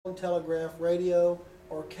telegraph, radio,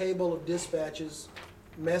 or cable of dispatches,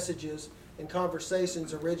 messages, and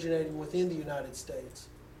conversations originating within the United States.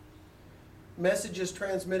 Messages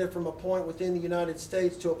transmitted from a point within the United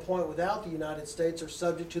States to a point without the United States are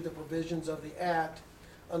subject to the provisions of the Act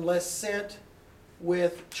unless sent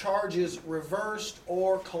with charges reversed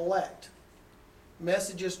or collect.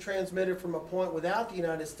 Messages transmitted from a point without the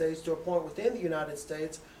United States to a point within the United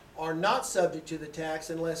States are not subject to the tax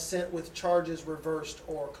unless sent with charges reversed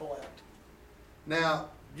or collect. Now,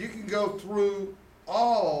 you can go through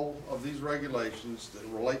all of these regulations that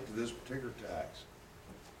relate to this particular tax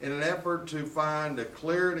in an effort to find a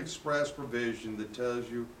clear and express provision that tells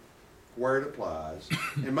you where it applies.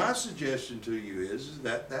 And my suggestion to you is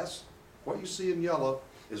that that's what you see in yellow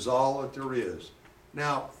is all that there is.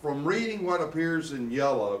 Now, from reading what appears in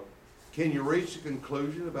yellow, can you reach a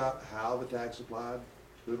conclusion about how the tax applied,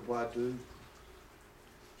 who it applied to?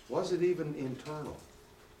 Was it even internal?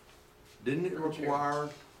 Didn't it require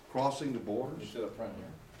crossing the borders? You sit up front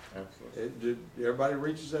here. Did everybody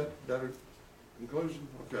reaches that conclusion?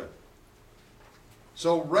 Okay.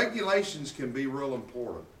 So regulations can be real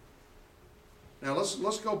important. Now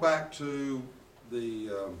let's go back to the.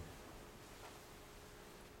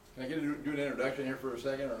 Can I get do an introduction here for a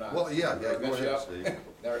second or not? Well, yeah, go Finish ahead, up? Steve.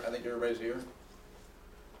 I think everybody's here.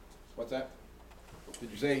 What's that?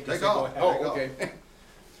 Did you say? Take off. Oh, Take off.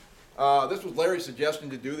 okay. This was Larry's suggestion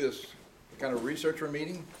to do this kind of researcher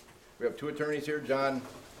meeting. We have two attorneys here, John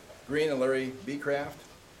Green and Larry Becraft.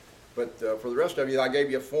 But for the rest of you, I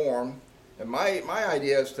gave you a form. And my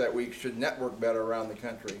idea is that we should network better around the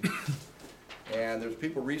country. And there's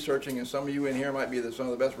people researching, and some of you in here might be some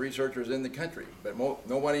of the best researchers in the country, but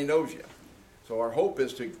nobody knows you. So our hope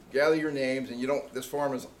is to gather your names, and this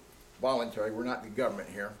form is voluntary. We're not the government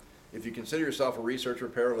here. If you consider yourself a researcher,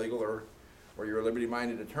 paralegal, or you're a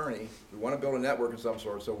liberty-minded attorney, we want to build a network of some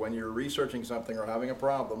sort. So when you're researching something or having a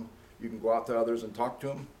problem, you can go out to others and talk to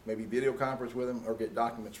them, maybe video conference with them, or get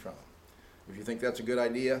documents from them. If you think that's a good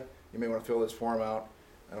idea, you may want to fill this form out.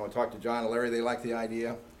 I know I talked to John and Larry, they like the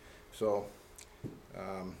idea. So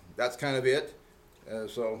that's kind of it. I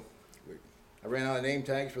ran out of name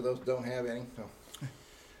tags for those who don't have any. So.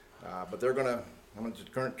 But I'm going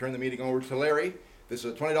to turn the meeting over to Larry. This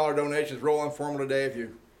is a $20 donation. It's real informal today. If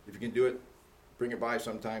you can do it, bring it by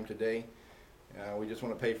sometime today. We just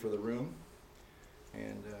want to pay for the room.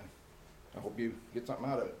 And I hope you get something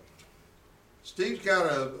out of it. Steve's got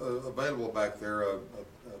available back there a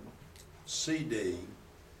CD,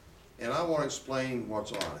 and I want to explain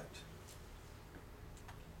what's on it.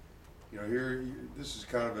 You know, here, this is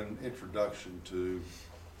kind of an introduction to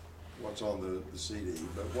what's on the CD.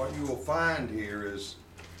 But what you will find here is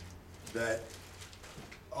that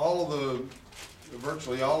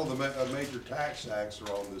virtually all of the major tax acts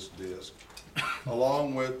are on this disc,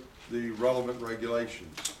 along with the relevant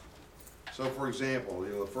regulations. So, for example,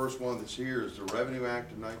 the first one that's here is the Revenue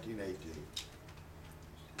Act of 1918.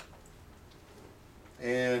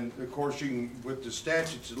 And, of course, with the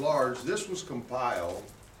statutes at large, this was compiled.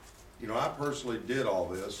 You know, I personally did all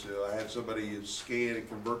this. I had somebody scan and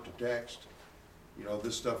convert to text, you know,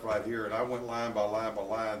 this stuff right here. And I went line by line by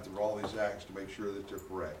line through all these acts to make sure that they're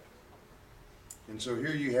correct. And so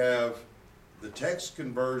here you have the text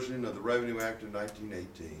conversion of the Revenue Act of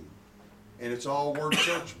 1918. And it's all word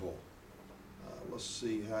searchable. Let's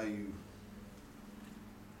see how you,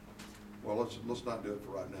 well, let's not do it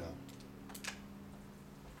for right now.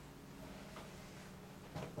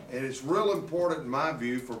 And it's real important, in my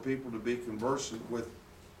view, for people to be conversant with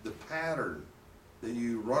the pattern that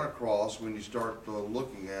you run across when you start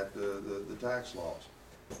looking at the tax laws.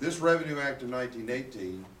 This Revenue Act of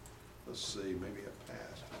 1918, let's see, maybe I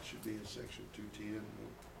passed. It should be in section 210.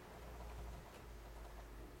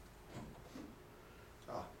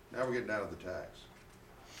 Now we're getting down to the tax.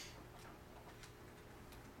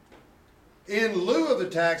 In lieu of the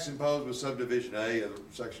tax imposed by subdivision A of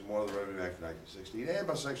section 1 of the Revenue Act of 1916 and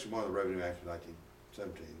by section 1 of the Revenue Act of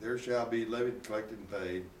 1917, there shall be levied, collected, and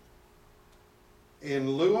paid.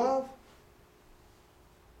 In lieu of?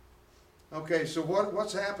 Okay, so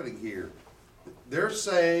what's happening here? They're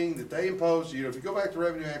saying that they imposed, you know, if you go back to the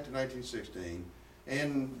Revenue Act of 1916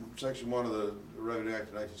 and section 1 of the Revenue Act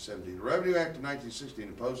of 1917, the Revenue Act of 1916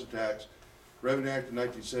 imposed a tax, Revenue Act of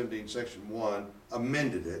 1917, section 1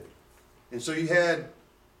 amended it. And so you had,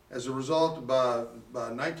 as a result, by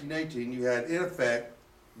 1918, you had, in effect,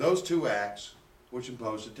 those two acts which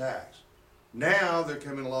imposed a tax. Now they're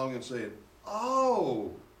coming along and saying,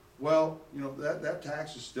 oh, well, you know, that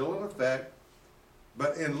tax is still in effect,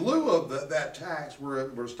 but in lieu of that tax,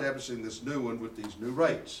 we're establishing this new one with these new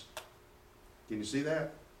rates. Can you see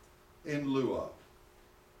that? In lieu of.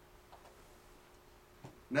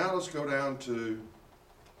 Now let's go down to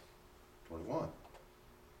 21.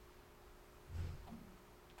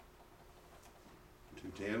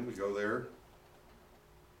 210, we go there.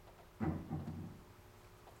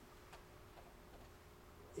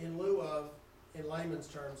 In lieu of, in layman's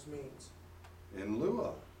terms, means. In lieu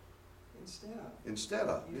of, Instead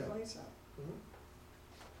of, yeah. in place of. Mhm.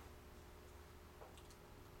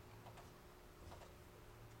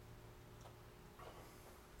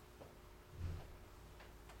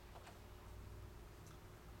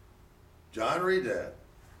 John, read that.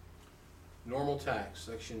 Normal tax,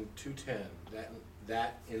 section 210,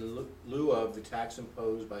 that in lieu of the tax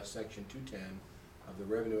imposed by section 210 of the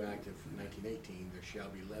Revenue Act of 1918, there shall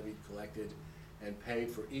be levied, collected, and paid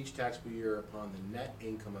for each taxable year upon the net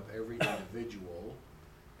income of every individual,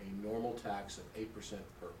 a normal tax of 8%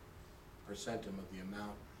 per percentum of the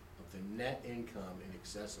amount of the net income in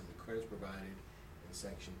excess of the credits provided in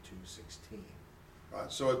section 216.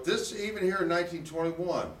 Right, so at this, even here in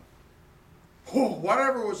 1921,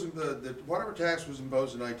 whatever was whatever tax was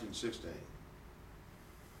imposed in 1916,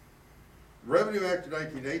 Revenue Act of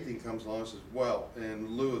 1918 comes along and says, well, in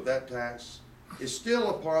lieu of that tax, it's still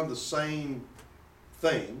upon the same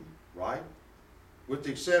thing, right? With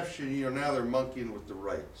the exception, now they're monkeying with the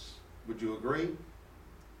rates. Would you agree?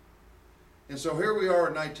 And so here we are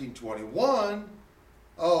in 1921.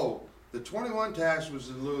 Oh, the 21 tax was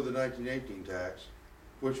in lieu of the 1918 tax,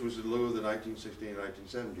 which was in lieu of the 1916 and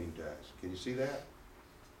 1917 tax. Can you see that?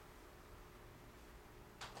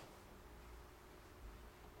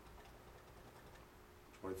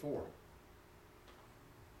 '24.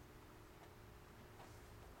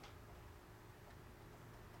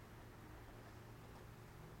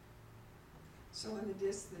 So in the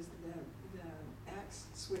disc, the acts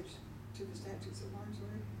switch to the statutes at large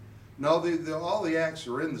already? No, all the acts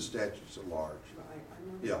are in the statutes at large. Right, I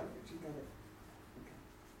know Yeah. that, but you got it.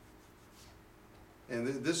 Okay.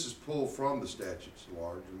 And this is pulled from the statutes at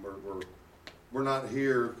large, and we're not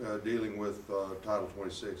here dealing with Title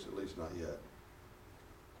 26, at least not yet.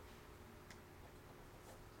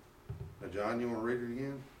 Now, John, you want to read it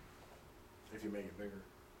again? If you make it bigger.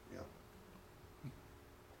 Yeah.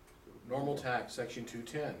 Normal tax, section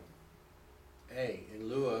 210. A, in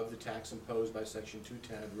lieu of the tax imposed by section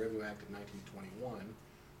 210 of the Revenue Act of 1921,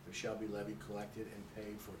 there shall be levied, collected, and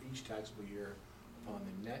paid for each taxable year upon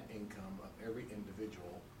the net income of every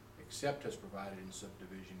individual, except as provided in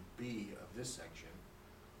subdivision B of this section,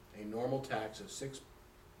 a normal tax of 6%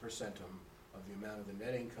 of the amount of the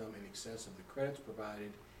net income in excess of the credits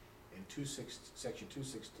provided in section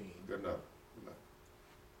 216. Good enough. Good enough.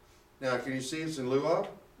 Now, can you see it's in lieu of?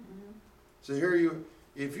 Mhm. So here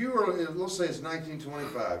if you were, let's say it's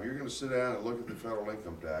 1925, you're going to sit down and look at the federal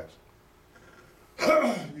income tax.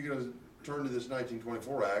 You're going to turn to this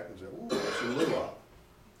 1924 Act and say, "Ooh, it's in lieu of."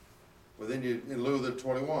 Well, then in lieu of the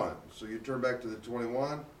 21. So you turn back to the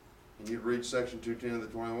 21, and you'd read section 210 of the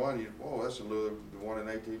 21, and whoa, that's in lieu of the one in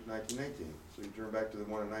 1918. So you turn back to the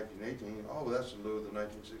one in 1918, oh, that's in lieu of the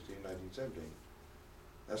 1916, 1917.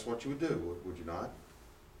 That's what you would do, would you not?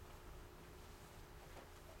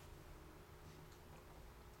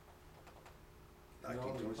 You're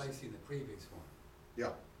only replacing the previous one.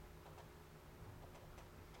 Yeah.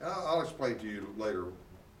 I'll explain to you later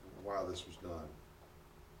why this was done.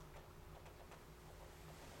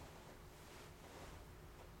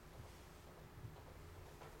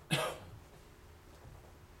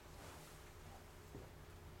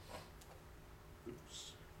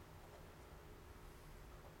 Oops.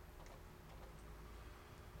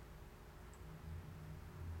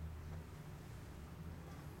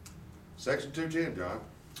 Section 210, John.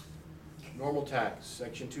 Normal tax,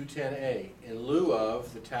 section 210A, in lieu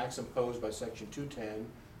of the tax imposed by section 210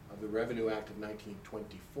 of the Revenue Act of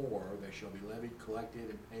 1924, there shall be levied, collected,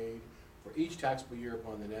 and paid for each taxable year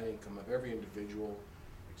upon the net income of every individual,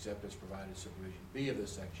 except as provided in subdivision B of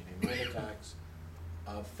this section, a normal tax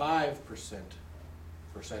of 5%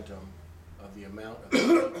 of the amount of the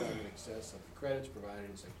income in excess of the credits provided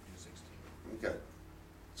in section 216. Okay.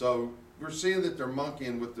 So we're seeing that they're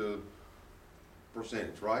monkeying with the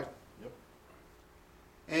percentage, right? Yep.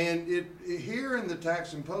 And here in the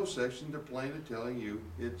tax imposed section, they're plainly telling you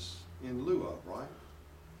it's in lieu of, right?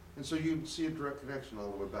 And so you see a direct connection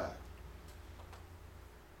all the way back.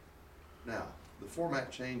 Now, the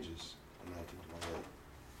format changes in 1928.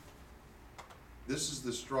 This is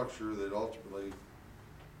the structure that ultimately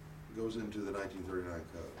goes into the 1939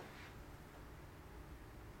 code.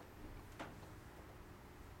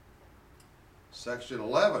 Section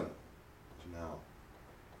 11 is now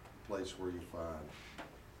the place where you find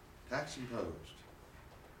tax imposed.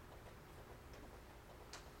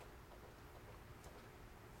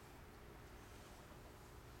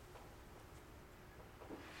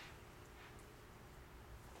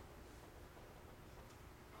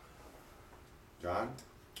 John?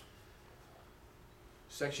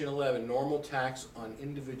 Section 11, normal tax on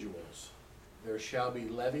individuals. There shall be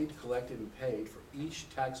levied, collected, and paid for each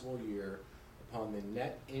taxable year upon the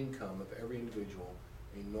net income of every individual,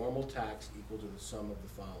 a normal tax equal to the sum of the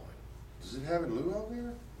following. Does it have in lieu of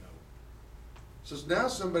here? No. So now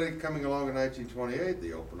somebody coming along in 1928,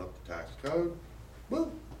 they open up the tax code,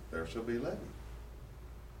 boom, there shall be levy.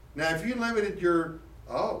 Now, if you limited your,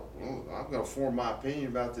 oh, well, I'm gonna form my opinion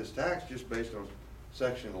about this tax just based on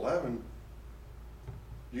section 11,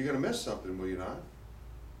 you're gonna miss something, will you not?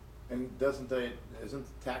 And isn't the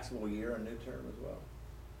taxable year a new term as well?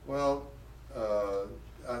 Well,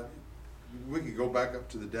 we could go back up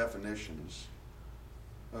to the definitions.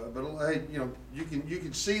 But hey, you know, you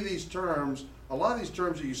can see these terms, a lot of these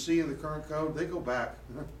terms that you see in the current code, they go back,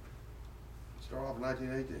 start off in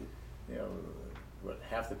 1918. You know, but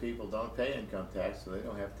half the people don't pay income tax, so they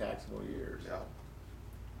don't have taxable years. Yeah.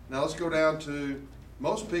 Now let's go down to,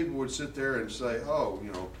 most people would sit there and say, oh,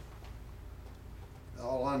 you know,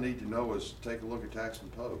 all I need to know is take a look at tax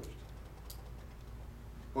imposed.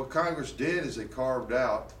 What Congress did is they carved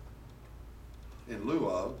out in lieu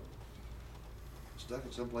of, stuck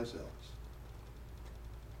it someplace else.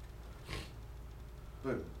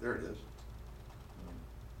 Boom, there it is.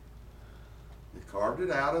 They carved it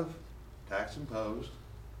out of tax imposed,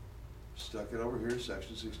 stuck it over here in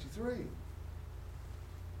section 63.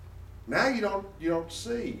 Now you don't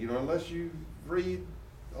see, you know, unless you read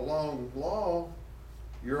along law,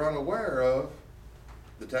 you're unaware of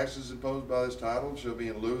the taxes imposed by this title shall be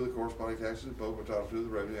in lieu of the corresponding taxes imposed by Title II of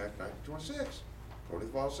the Revenue Act 1926, according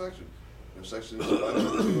to the following section. In sections 11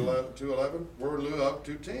 to 211, we're in lieu of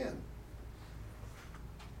 210.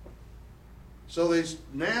 So these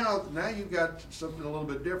now you've got something a little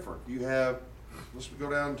bit different. You have, let's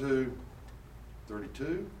go down to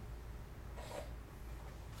 32.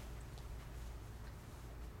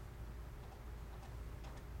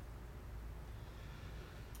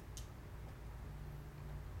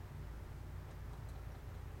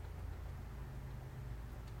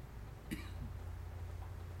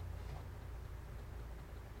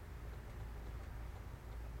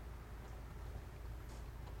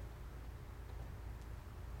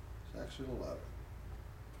 Section 11.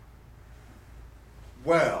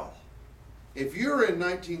 Well, if you're in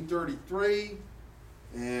 1933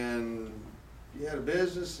 and you had a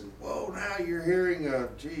business and whoa, now you're hearing,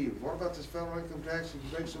 gee, what about this federal income tax?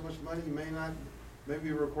 If you make so much money, you maybe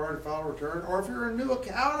you're required to file a return. Or if you're a new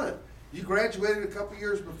accountant, you graduated a couple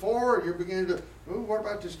years before and you're beginning to, ooh, what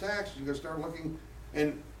about this tax? You're going to start looking,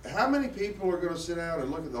 and how many people are going to sit down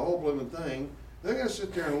and look at the whole blooming thing? They're going to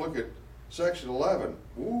sit there and look at section 11.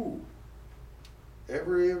 Ooh.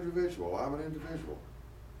 Every individual, I'm an individual.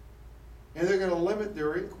 And they're going to limit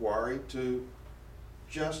their inquiry to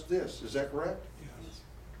just this. Is that correct? Yes.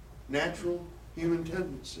 Natural human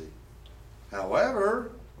tendency.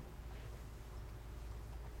 However,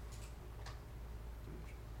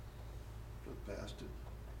 flip past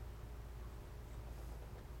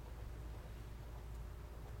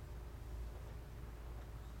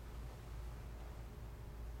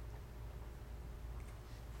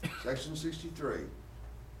it. Section 63.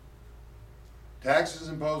 Taxes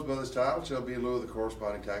imposed by this title shall be in lieu of the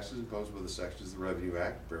corresponding taxes imposed by the sections of the Revenue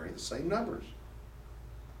Act bearing the same numbers.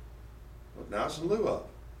 But now it's in lieu of.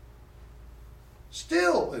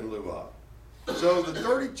 Still in lieu of. So the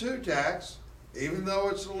 32 tax, even though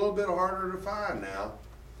it's a little bit harder to find now,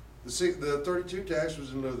 the 32 tax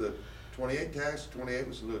was in lieu of the 28 tax, 28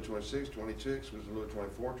 was in lieu of 26, 26 was in lieu of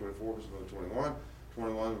 24, 24 was in lieu of 21,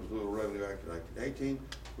 21 was in lieu of Revenue Act of 1918,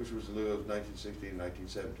 which was in lieu of 1916 and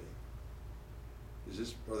 1917.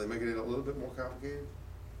 Are they making it a little bit more complicated?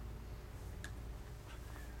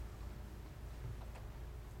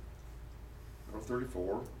 Go to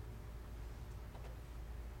 34.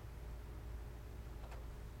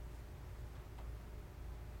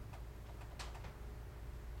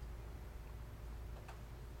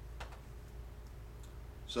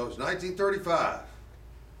 So it's 1935.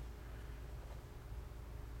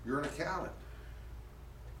 You're an accountant.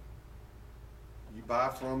 You buy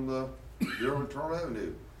from the Bureau of Internal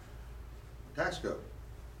Revenue tax code.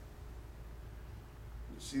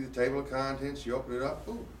 You see the table of contents, you open it up,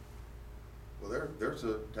 ooh. Well, there's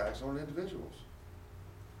a tax on individuals.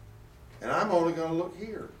 And I'm only going to look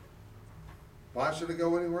here. Why should I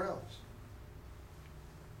go anywhere else?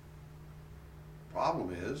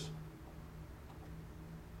 Problem is,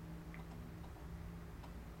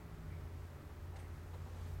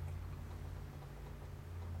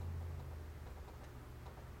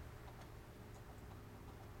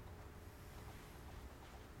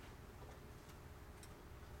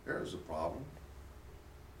 there's a problem.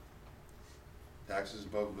 taxes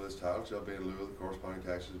imposed by this title shall be in lieu of the corresponding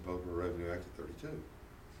taxes imposed by the Revenue Act of 32.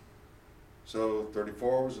 So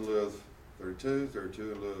 34 was in lieu of 32,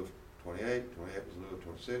 32 in lieu of 28, 28 was in lieu of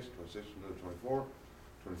 26, 26 in lieu of 24,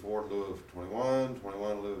 24 in lieu of 21,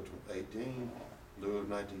 21 in lieu of 18, in lieu of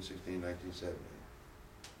 1916, 1917.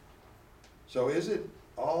 So is it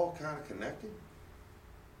all kind of connected?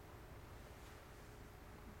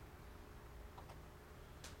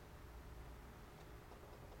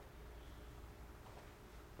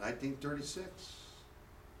 $1936.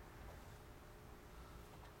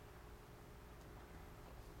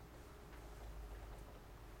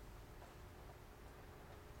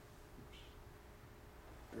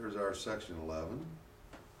 Here's our section 11.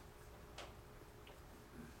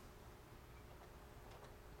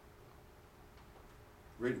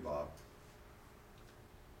 Read it, Bob.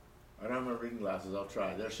 I don't have my reading glasses, I'll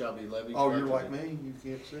try. There shall be levied. Oh, you're like collected me?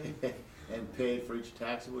 You can't see? and paid for each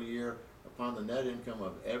taxable year upon the net income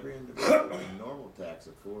of every individual a normal tax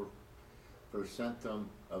of 4%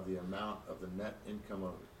 of the amount of the net income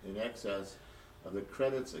of, in excess of the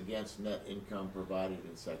credits against net income provided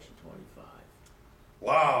in section 25.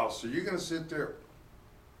 Wow, so you're gonna sit there,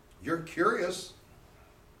 you're curious,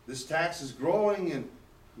 this tax is growing and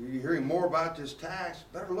you're hearing more about this tax,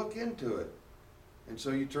 better look into it. And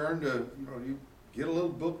so you turn to, you get a little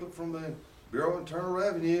booklet from the Bureau of Internal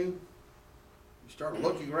Revenue, you start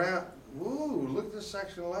looking around, woo, look at this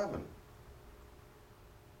section 11.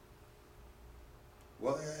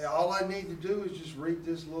 Well, all I need to do is just read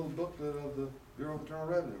this little booklet of the Bureau of Internal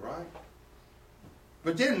Revenue, right?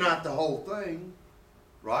 But then not the whole thing,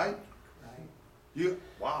 right? Right.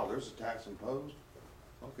 Wow, there's a tax imposed.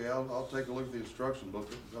 Okay, I'll take a look at the instruction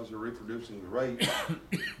booklet because they're reproducing the rate.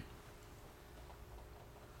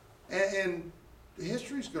 and the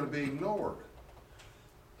history's gonna be ignored.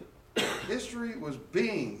 History was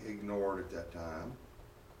being ignored at that time.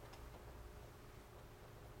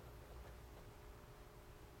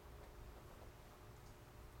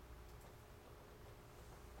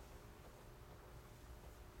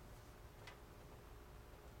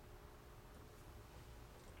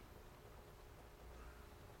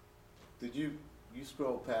 Did you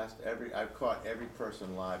scroll past I've caught every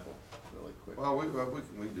person liable really quick. Well, we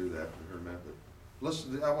can do that here in a minute, but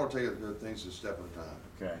listen, I wanna take things a step at a time.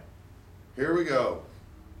 Okay. Here we go.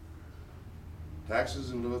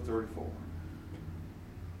 Taxes in lieu of 34.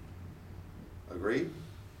 Agreed?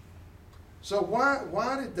 So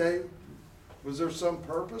why did was there some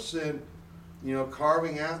purpose in,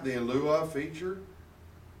 carving out the in lieu of feature?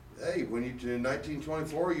 Hey, when in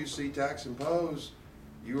 1924, you see tax imposed,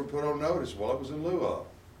 you were put on notice. Well, it was in lieu of.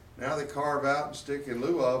 Now they carve out and stick in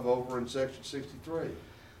lieu of over in section 63. They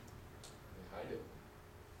hide it.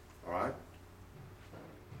 All right?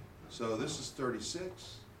 So this is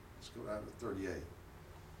 36. Let's go down to 38.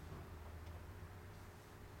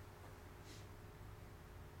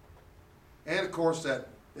 And of course, that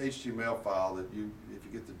HTML file that if you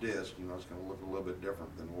get the disk, it's going to look a little bit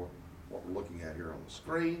different than what we're looking at here on the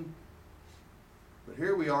screen. But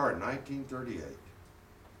here we are in 1938.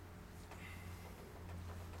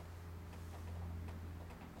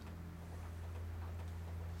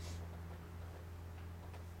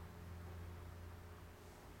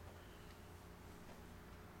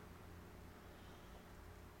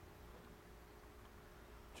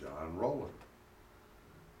 John Rowland.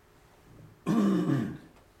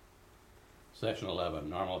 Section 11,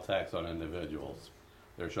 normal tax on individuals.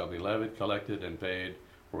 There shall be levied, collected, and paid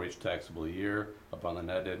for each taxable year upon the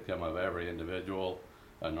net income of every individual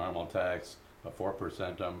a normal tax of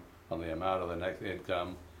 4% on the amount of the net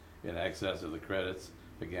income in excess of the credits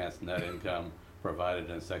against net income provided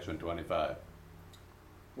in section 25.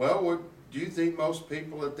 Well, do you think most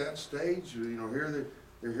people at that stage,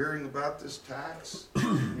 they're hearing about this tax?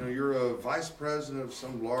 You're a vice president of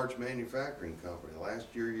some large manufacturing company. Last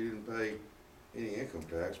year you didn't pay any income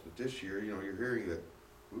tax, but this year, you're hearing that,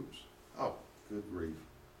 oops, oh, good grief,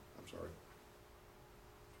 I'm sorry.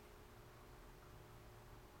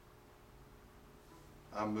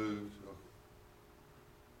 I moved.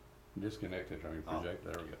 Disconnected from your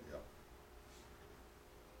projector, there we go. Yeah.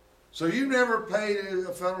 So you've never paid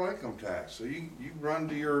a federal income tax, so you run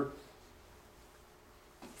to your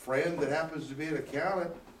friend that happens to be an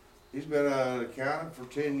accountant. He's been an accountant for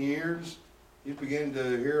 10 years. He's beginning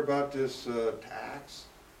to hear about this tax,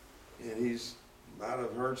 and he's might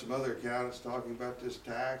have heard some other accountants talking about this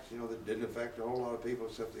tax, that didn't affect a whole lot of people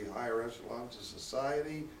except the higher echelons of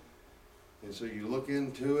society. And so you look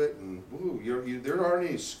into it, and there aren't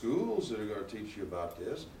any schools that are going to teach you about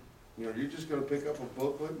this. You're just going to pick up a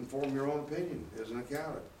booklet and form your own opinion as an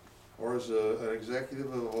accountant. or as an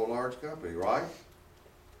executive of a large company, right?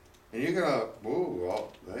 And you're gonna, whoa,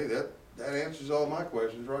 well, hey, that answers all my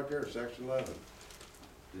questions right there, section 11.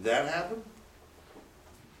 Did that happen?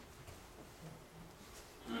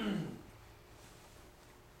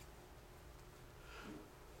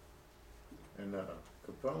 And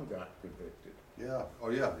Capone got convicted. Yeah, oh,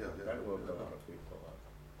 yeah. That woke a lot of people up,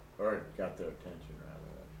 or it got their attention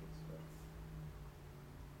rather, I should say.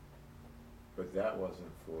 But that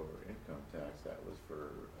wasn't for income tax, that was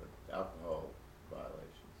for alcohol violations.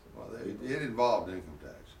 Well, it involved income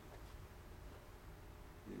tax.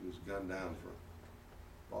 He was brought down for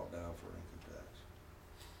income tax.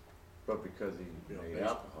 But because he You know, made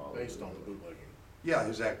alcohol. Based on the bootlegging. Yeah,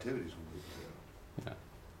 his activities were good. Yeah.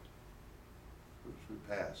 Which we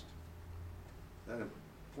passed. That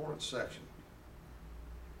important section.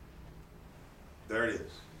 There it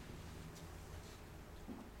is.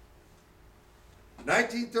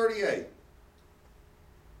 1938.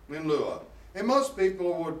 In lieu of. And most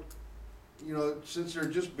people would, you know, since they're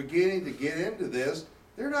just beginning to get into this,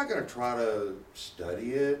 they're not going to try to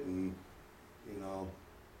study it, and, you know,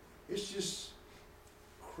 it's just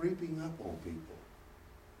creeping up on people.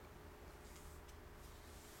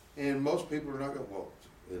 And most people are not going to, well,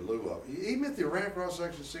 in lieu of. Even if they ran across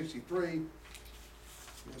section 63,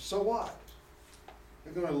 so what?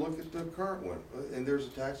 They're going to look at the current one, and there's a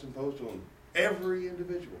tax imposed on every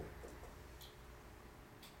individual.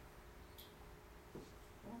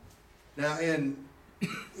 Now, in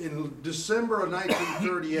December of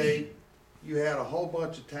 1938, you had a whole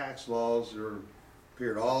bunch of tax laws that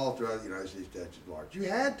appeared all throughout the United States statutes at large. You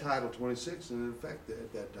had Title 26 in effect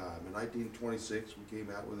at that time. In 1926, we came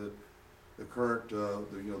out with the current,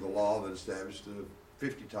 the law that established the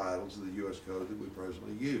 50 titles of the U.S. Code that we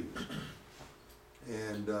presently use.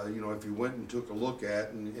 And if you went and took a look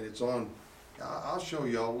at, and it's on, I'll show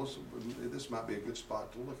y'all. This might be a good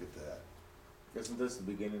spot to look at that. Isn't this the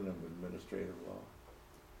beginning of administrative law?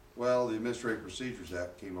 Well, the Administrative Procedures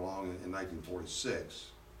Act came along in 1946.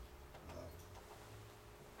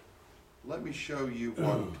 Let me show you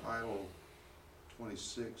what Title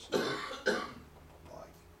 26 looks like.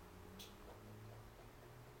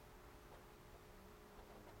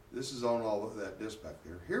 This is on all of that disc back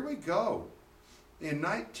there. Here we go. In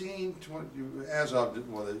 1920, as of,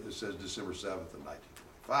 well, it says December 7th of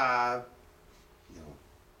 1925, you know.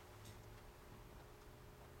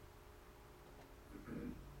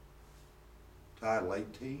 Title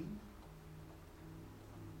 18.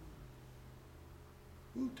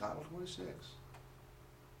 Ooh, Title 26.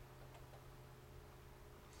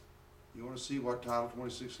 You want to see what Title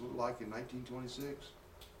 26 looked like in 1926?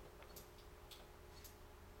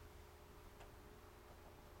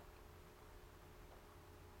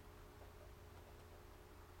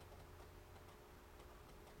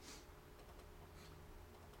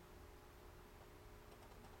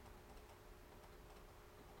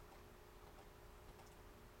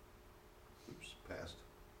 Oops, passed.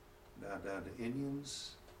 Now down to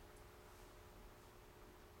Indians.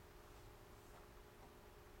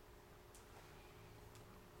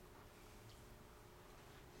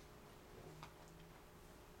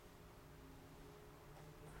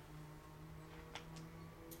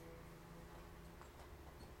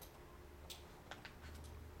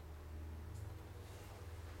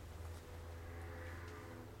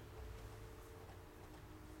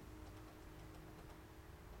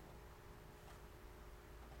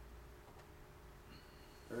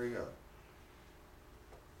 There you go.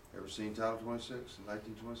 Ever seen Title 26 in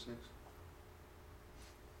 1926?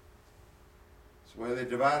 It's the way they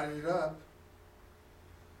divided it up.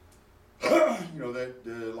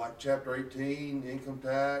 Like Chapter 18, income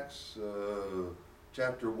tax,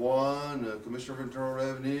 Chapter 1, Commissioner of Internal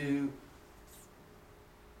Revenue,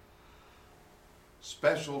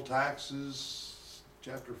 special taxes,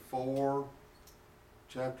 Chapter 4,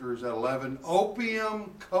 Chapter 11,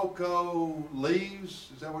 opium, cocoa, leaves,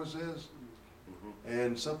 is that what it says? Mm-hmm.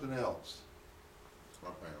 And something else,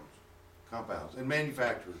 compounds, and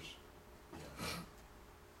manufacturers.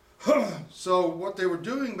 So what they were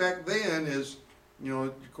doing back then is,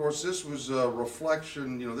 of course, this was a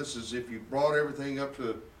reflection, this is if you brought everything up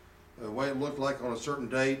to the way it looked like on a certain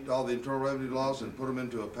date, all the Internal Revenue laws, and put them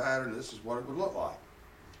into a pattern, this is what it would look like.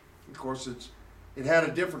 Of course, it had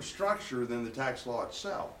a different structure than the tax law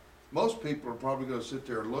itself. Most people are probably going to sit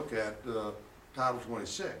there and look at Title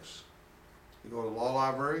 26. You go to the law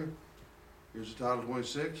library, here's the Title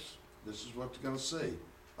 26, this is what you're going to see.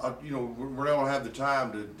 We don't have the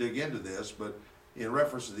time to dig into this, but in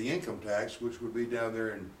reference to the income tax, which would be down there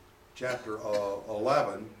in Chapter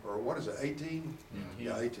 11, or what is it, 18?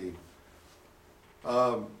 Yeah, 18.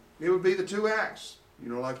 it would be the two acts. You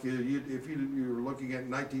know, like if you were looking at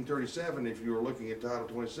 1937, if you were looking at Title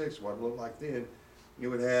 26, what it looked like then, you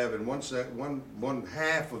would have in one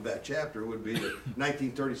half of that chapter would be the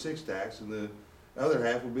 1936 tax, and the other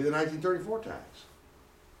half would be the 1934 tax.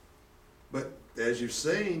 But as you've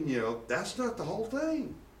seen, you know, that's not the whole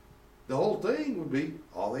thing. The whole thing would be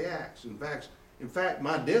all the acts. In fact,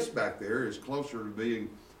 my disc back there is closer to being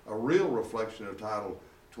a real reflection of Title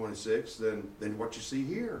 26 than what you see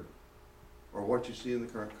here, or what you see in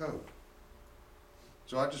the current code.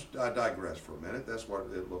 So I digress for a minute. That's what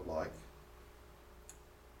it looked like.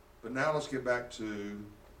 But now let's get back to the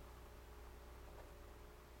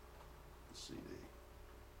CD.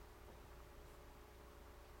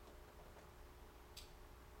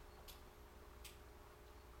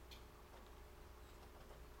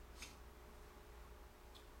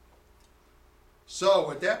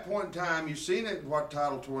 So at that point in time, you've seen it, what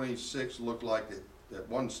Title 26 looked like at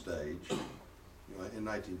one stage, you know, in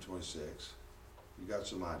 1926. You got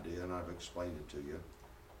some idea, and I've explained it to you.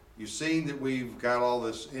 You've seen that we've got all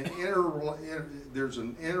this, there's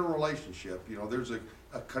an interrelationship, you know, there's a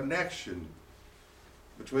connection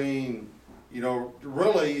between, you know,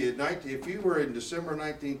 really, if you were in December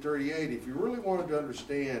 1938, if you really wanted to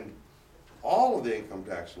understand all of the income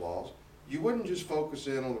tax laws, you wouldn't just focus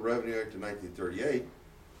in on the Revenue Act of 1938,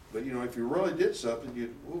 but, you know, if you really did something,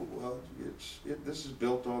 you'd, well, this is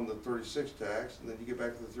built on the 36 tax, and then you get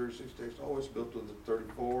back to the 36 tax, oh, it's built on the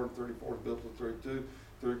 34, and 34 is built on 32,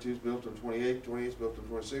 32 is built on 28, 28 is built on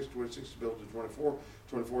 26, 26 is built on 24,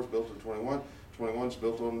 24 is built on 21, 21 is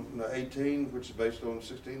built on 18, which is based on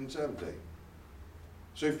 16 and 17.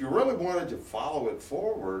 So if you really wanted to follow it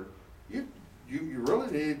forward, you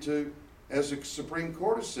really needed to, as the Supreme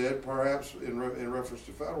Court has said, perhaps in reference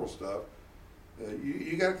to federal stuff,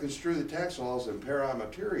 you got to construe the tax laws in pari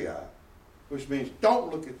materia, which means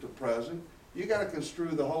don't look at the present. You got to construe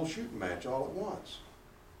the whole shooting match all at once.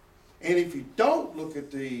 And if you don't look at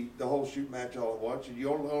the whole shooting match all at once, and you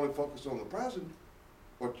only focus on the present,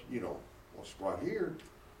 what you know, what's right here,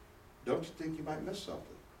 don't you think you might miss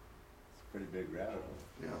something? It's a pretty big rabbit hole.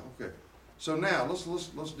 Yeah. Okay. So now let's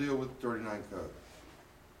deal with the 39 code.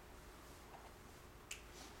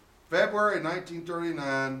 February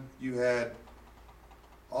 1939, you had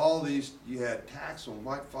all these, you had tax on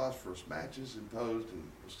white phosphorus matches imposed in,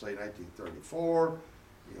 say, 1934,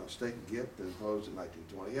 you know, state and gift imposed in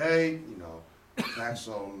 1928, you know, tax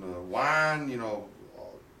on wine, you know,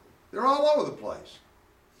 they're all over the place.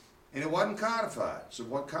 And it wasn't codified. So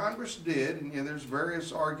what Congress did, and there's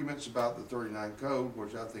various arguments about the 39 code,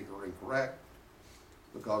 which I think are incorrect,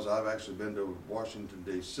 because I've actually been to Washington,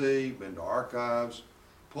 D.C., been to archives,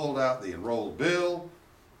 pulled out the enrolled bill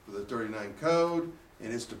for the 39 code,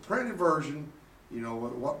 and it's the printed version. You know,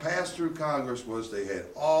 what passed through Congress was they had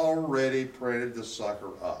already printed the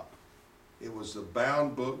sucker up. It was the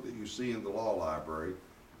bound book that you see in the law library,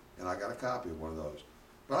 and I got a copy of one of those.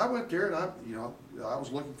 But I went there and I was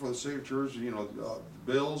looking for the signatures, you know,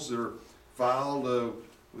 bills that are filed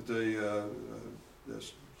with the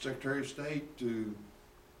Secretary of State to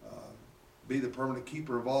be the permanent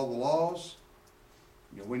keeper of all the laws.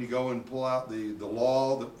 You know, when you go and pull out the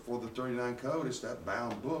law for the 39 code, it's that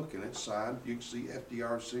bound book, and it's signed. You can see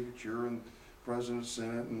FDR's signature and President,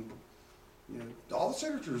 Senate, and you know, all the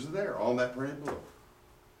signatures are there on that printed book.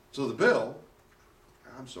 So the bill,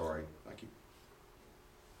 I'm sorry, I keep.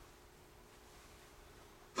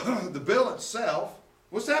 The bill itself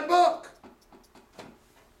was that book.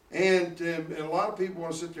 And a lot of people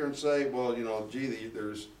want to sit there and say, well, you know, gee,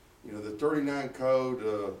 there's, you know, the 39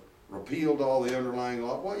 code repealed all the underlying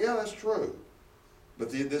law. Well, yeah, that's true. But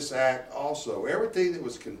this act also, everything that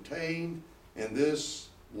was contained in this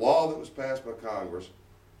law that was passed by Congress,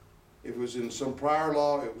 if it was in some prior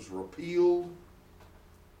law, it was repealed.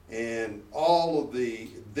 And all of the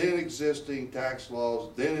then existing tax laws,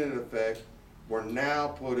 then in effect, were now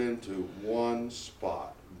put into one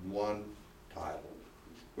spot, one title,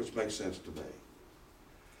 which makes sense to me.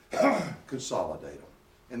 Consolidate them.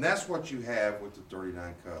 And that's what you have with the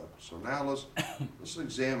 39 code. So now let's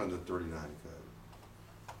examine the 39 code.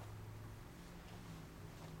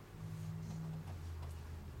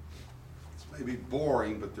 This may be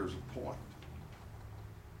boring, but there's a point.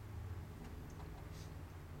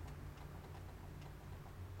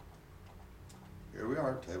 Here we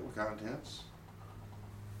are, table of contents.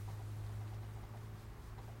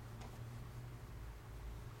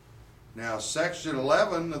 Now, Section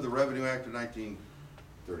 11 of the Revenue Act of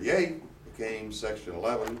 1938 became Section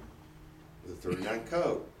 11 of the 39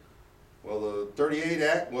 Code. Well, the 38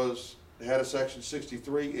 Act had a Section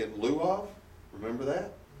 63 in lieu of. Remember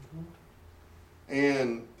that?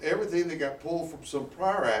 And everything that got pulled from some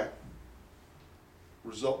prior act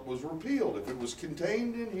was repealed. If it was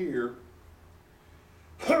contained in here,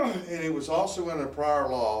 and it was also in a prior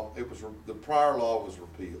law, the prior law was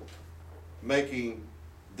repealed, making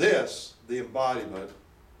this the embodiment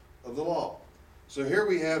of the law. So here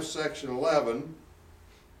we have section 11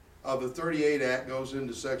 of the 38 Act goes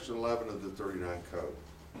into section 11 of the 39 Code.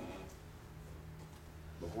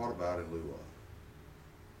 But what about in lieu of?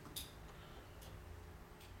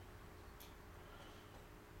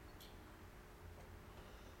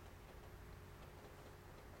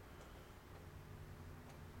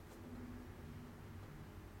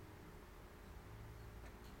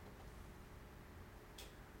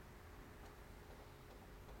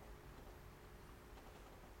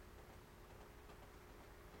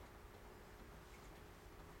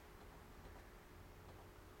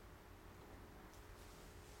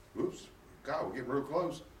 Oops, God, we're getting real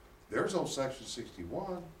close. There's old section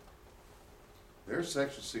 61. There's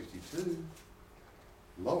section 62.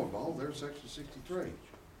 Lo and behold, there's section 63.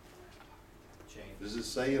 Does it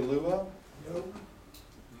say in lieu of? No.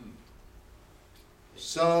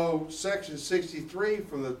 So section 63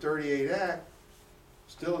 from the 38 Act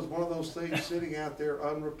still is one of those things sitting out there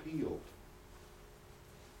unrepealed.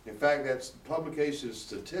 In fact, that's publication of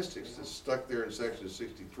statistics that's stuck there in section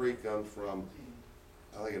 63 comes from,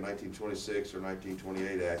 I think, a 1926 or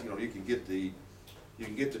 1928 Act. You know, you can get the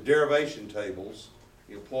derivation tables.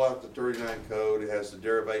 You pull out the 39 Code. It has the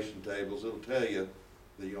derivation tables. It'll tell you,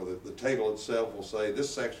 the table itself will say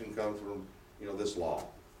this section comes from, this law.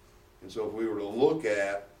 And so if we were to look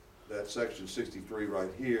at that section 63 right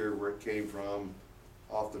here, where it came from,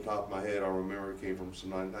 off the top of my head, I remember it came from some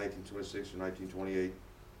 1926 or 1928,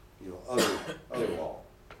 other law.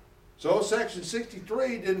 So section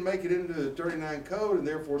 63 didn't make it into the 39 Code, and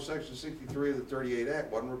therefore section 63 of the 38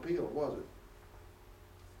 Act wasn't repealed, was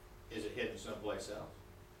it? Is it hidden someplace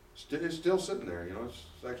else? It's still sitting there, it's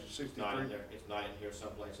section 63. It's not in there, it's not in here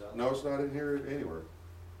someplace else? No, it's not in here anywhere.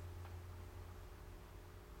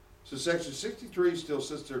 So section 63 still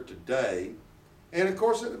sits there today, and of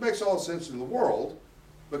course it makes all the sense in the world,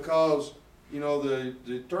 because,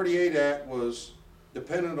 the 38 Act was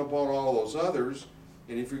dependent upon all those others,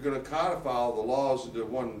 and if you're going to codify all the laws into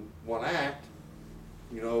one act,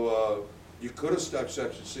 you could have stuck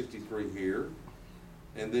section 63 here,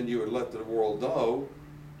 and then you would let the world know,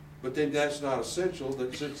 but then that's not essential,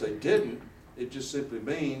 that since they didn't, it just simply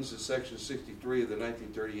means that section 63 of the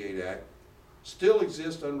 1938 Act still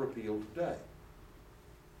exists unrepealed today.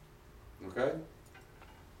 Okay? Does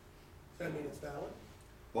that mean it's valid?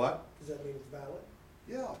 What? Does that mean it's valid?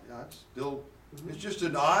 Yeah, it's still, it's just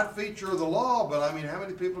an odd feature of the law, but I mean, how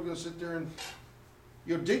many people are going to sit there and,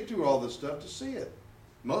 dig through all this stuff to see it?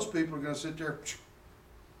 Most people are going to sit there,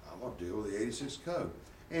 I'm going to deal with the 86 Code.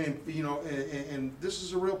 And, and this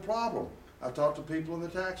is a real problem. I talked to people in the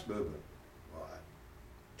tax movement.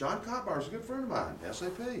 John Cotbar's a good friend of mine,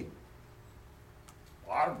 SAP.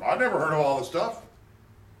 I never heard of all this stuff.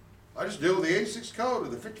 I just deal with the 86 Code or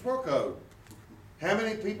the 54 Code. How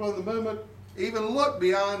many people in the movement even look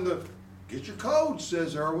beyond the, get your code,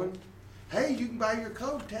 says Irwin. Hey, you can buy your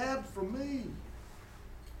code tab from me.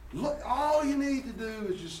 Look, all you need to do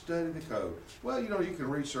is just study the code. Well, you can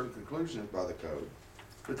reach certain conclusions by the code.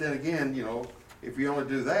 But then again, if you only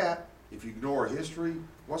do that, if you ignore history,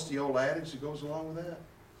 what's the old adage that goes along with that?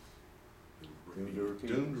 Doomed to repeat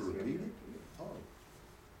it. Doomed to repeat it? Oh.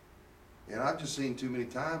 And I've just seen too many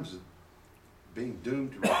times that being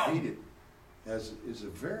doomed to repeat it is a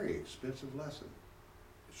very expensive lesson.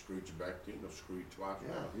 Screw you back, screw you twice.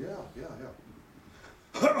 Yeah.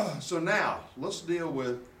 So now, let's deal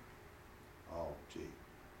with, oh gee,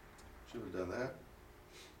 should have done that.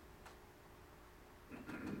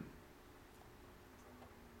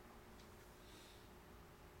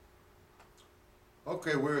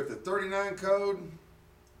 Okay, we're at the 39 Code.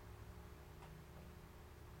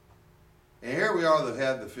 And here we are that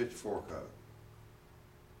have the 54 Code,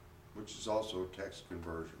 which is also a text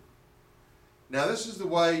conversion. Now this is the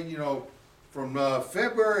way, from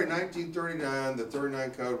February 1939, the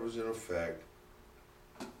 39 Code was in effect.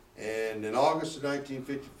 And in August of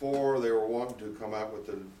 1954, they were wanting to come out with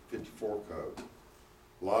the 54 Code.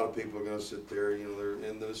 A lot of people are going to sit there, they're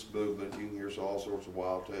in this movement, you can hear all sorts of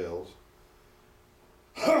wild tales.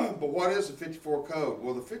 But what is the 54 Code?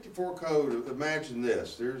 Well, the 54 Code, imagine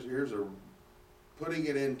this. Here's a putting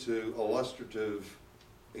it into illustrative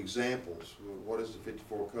examples. What is the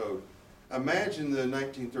 54 Code? Imagine the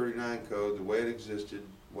 1939 Code, the way it existed,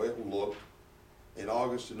 the way it looked in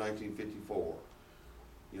August of 1954.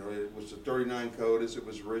 You know, it was the 39 code as it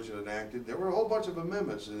was originally enacted. There were a whole bunch of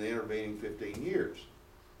amendments in the intervening 15 years.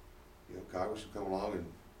 You know, Congress would come along and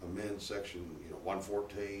amend section,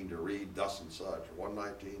 114 to read thus and such, or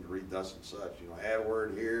 119 to read thus and such, add a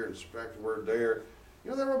word here and subtract a word there.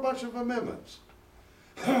 There were a bunch of amendments.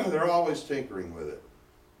 They're always tinkering with it.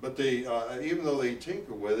 But even though they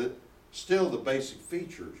tinker with it, still the basic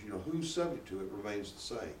features, who's subject to it remains the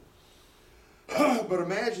same. But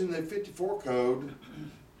imagine the 54 code,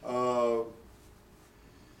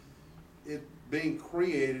 it being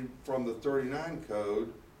created from the 39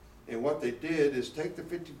 code, and what they did is take the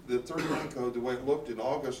 39 code the way it looked in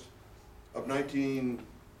August of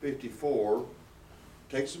 1954,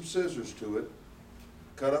 take some scissors to it,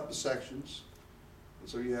 cut up the sections, and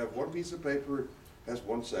so you have one piece of paper has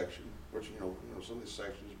one section, which some of these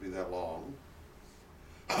sections would be that long.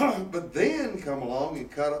 But then come along and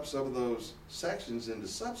cut up some of those sections into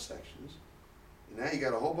subsections, and now you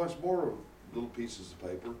got a whole bunch more little pieces of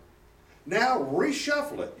paper. Now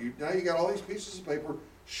reshuffle it. Now you got all these pieces of paper.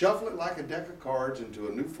 Shuffle it like a deck of cards into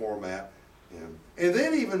a new format, and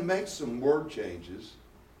then even make some word changes.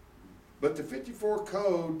 But the 54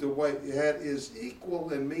 code, the way it had, is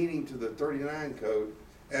equal in meaning to the 39 code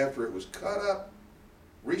after it was cut up,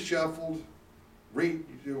 reshuffled,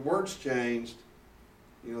 words changed.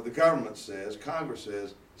 The government says, Congress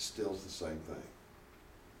says, it still's the same thing.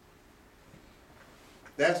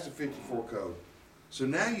 That's the 54 code. So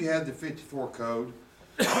now you have the 54 code.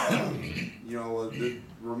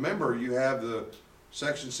 Remember, you have the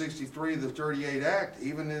Section 63 of the 38 Act,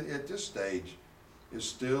 even at this stage, is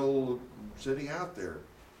still sitting out there.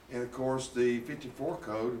 And of course, the 54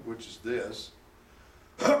 code, which is this,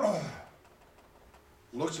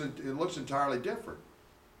 looks entirely different.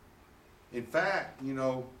 In fact,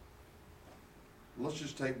 let's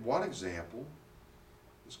just take one example.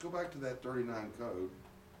 Let's go back to that 39 code.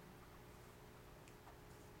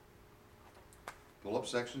 Pull up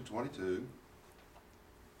section 22.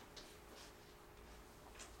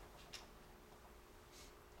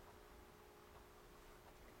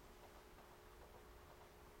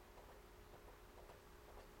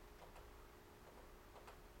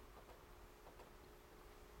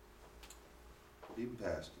 Even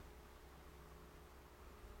past it.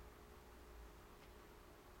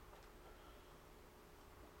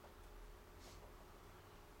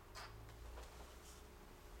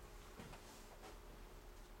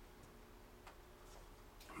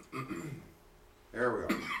 There we are.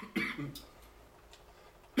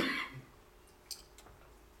 Maybe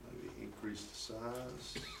increase the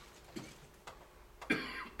size.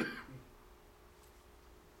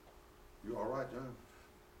 You all right, John?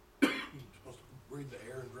 Supposed to breathe the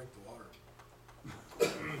air and drink the water.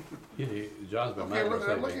 John's been Okay, look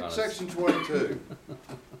magnifying at on section 22.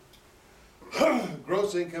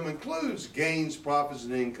 Gross income includes gains, profits,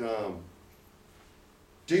 and income.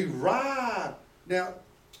 Derived. Now,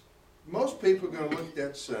 most people are going to look at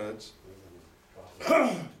that sentence.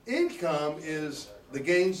 Income is the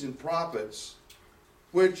gains and profits,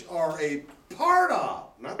 which are a part of,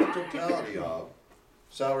 not the totality of,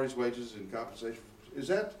 salaries, wages, and compensation. Is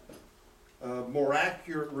that a more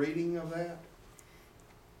accurate reading of that?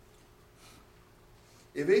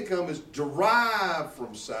 If income is derived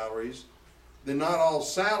from salaries, then not all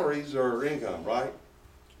salaries are income, right?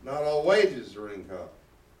 Not all wages are income.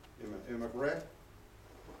 Am I correct?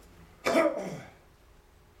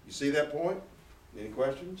 You see that point? Any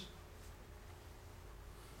questions?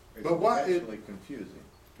 It's But what it- intentionally confusing.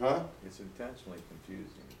 Huh? It's intentionally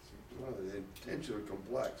confusing, it seems. Well, it's intentionally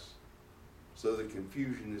complex, so the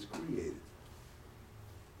confusion is created.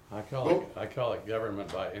 I call it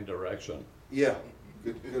government by indirection. Yeah,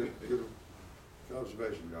 good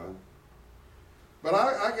observation, John. But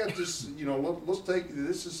I got this, let's take,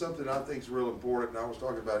 this is something I think is real important, and I was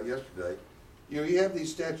talking about it yesterday. You have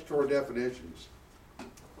these statutory definitions.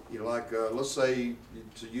 Let's say,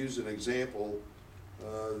 to use an example,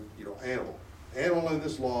 animal. Animal in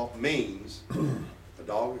this law means a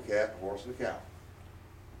dog, a cat, a horse, and a cow.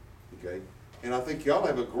 Okay? And I think y'all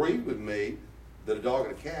have agreed with me that a dog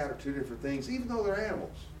and a cat are two different things, even though they're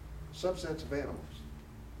animals, subsets of animals.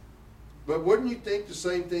 But wouldn't you think the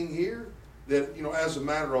same thing here? That, as a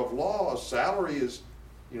matter of law, a salary is,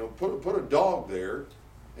 put a dog there,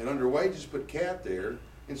 and under wages put cat there,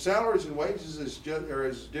 and salaries and wages are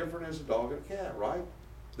as different as a dog and a cat, right?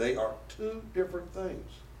 They are two different things.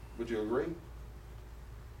 Would you agree?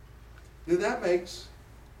 Then that makes,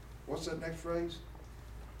 what's that next phrase?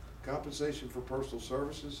 Compensation for personal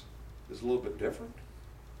services is a little bit different.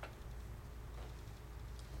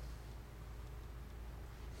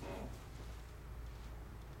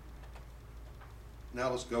 Now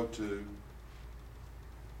let's go to,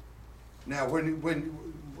 now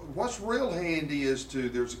what's real handy is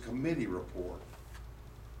there's a committee report.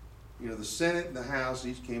 You know, the Senate and the House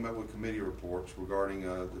each came up with committee reports regarding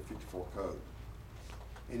the 54 code.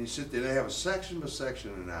 And you sit there, they have a section by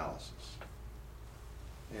section analysis.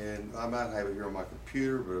 And I might have it here on my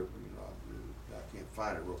computer, but you know, I can't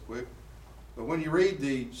find it real quick. But when you read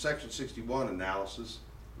the section 61 analysis,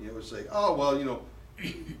 you know, it would say, oh, well, you know,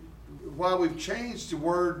 while we've changed the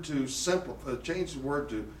word to simplify,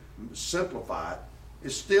 it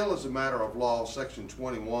still is a matter of law. Section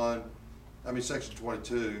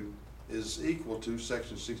 22 is equal to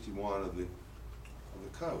section 61 of the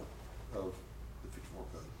code, of the 54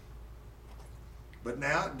 code. But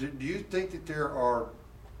now, do you think that there are,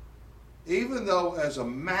 even though as a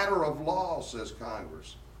matter of law, says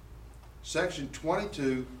Congress, section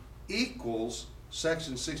 22 equals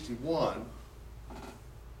section 61,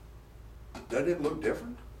 doesn't it look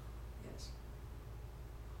different? Yes.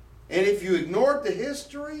 And if you ignored the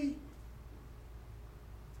history,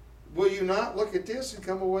 will you not look at this and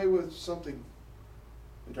come away with something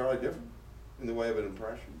entirely different in the way of an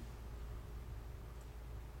impression?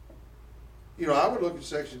 You know, I would look at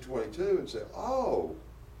section 22 and say, oh,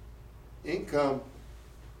 income,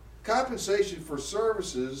 compensation for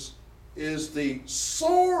services is the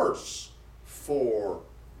source for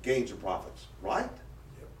gains or profits, right?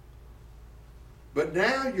 Yep. But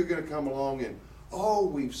now you're going to come along and, oh,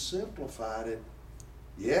 we've simplified it.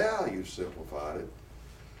 Yeah, you've simplified it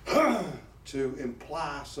to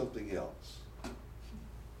imply something else.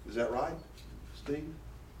 Is that right, Steve?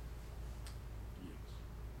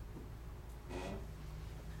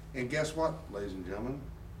 And guess what, ladies and gentlemen?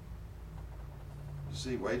 You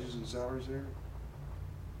see wages and salaries there?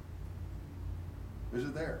 Is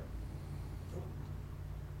it there?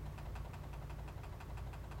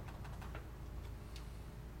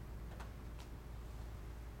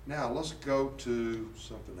 Now, let's go to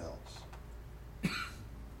something else.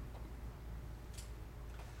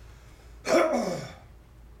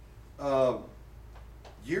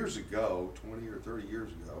 Years ago, 20 or 30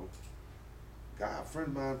 years ago, a friend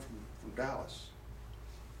of mine from Dallas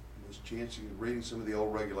was chancing reading some of the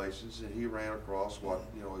old regulations, and he ran across what,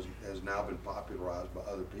 you know, has now been popularized by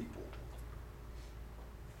other people.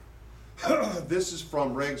 This is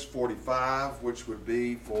from Regs 45, which would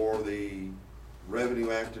be for the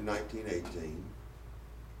Revenue Act of 1918.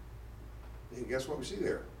 And guess what we see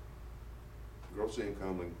there? Gross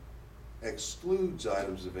income excludes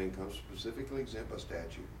items of income specifically exempt by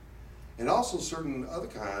statute, and also certain other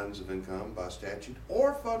kinds of income by statute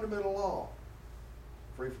or fundamental law,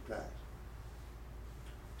 free from tax.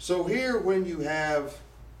 So here, when you have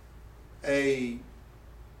the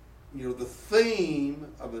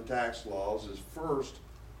theme of the tax laws is first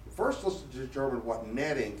let's determine what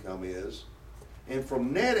net income is, and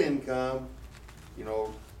from net income, you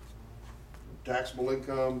know, taxable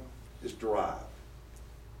income is derived.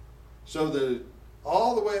 So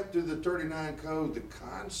all the way up through the 39 code, the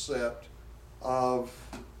concept of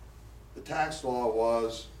the tax law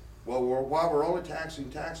was, well, while we're only taxing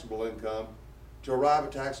taxable income, to arrive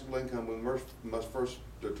at taxable income, we must first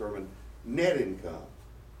determine net income.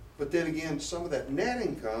 But then again, some of that net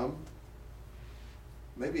income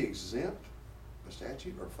may be exempt by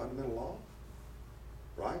statute or fundamental law,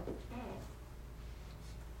 right?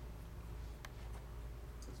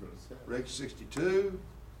 That's what it said. Reg 62,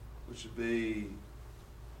 which would be,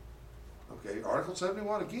 okay, Article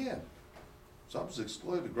 71 again. Something's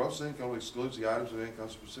excluded. Gross income excludes the items of income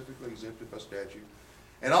specifically exempted by statute,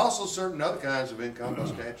 and also certain other kinds of income by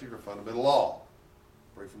statute or fundamental law,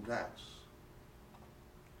 free from tax.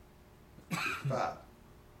 65.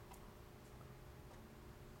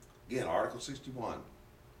 Again, Article 61.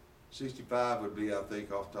 65 would be, I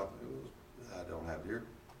think, off the top, I don't have it here.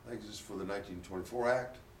 I think this is for the 1924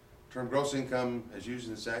 Act. Term gross income as used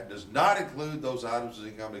in this act does not include those items of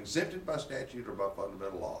income exempted by statute or by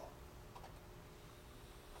fundamental law.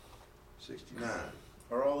 69.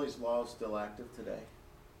 Are all these laws still active today?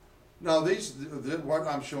 No, what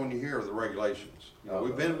I'm showing you here are the regulations. You know,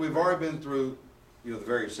 we've already been through, you know, the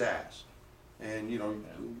various acts, and you know,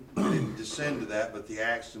 we didn't descend to that, but the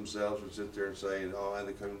acts themselves would sit there and say, oh, and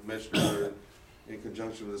the commissioner, in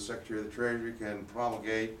conjunction with the Secretary of the Treasury, can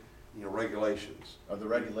promulgate, you know, regulations. Are the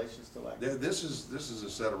regulations still active? This is a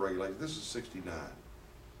set of regulations. This is 69,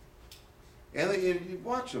 and you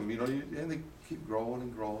watch them, you know, and they keep growing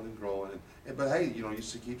and growing and growing. But hey, you know, you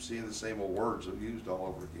keep seeing the same old words used all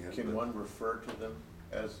over again. Can one refer to them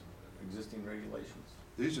as existing regulations?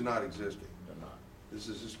 These are not existing. They're not. This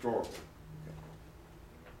is historical.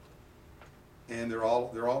 Okay. And they're all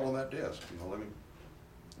on that desk. You know, let me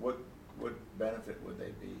what benefit would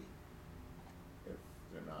they be if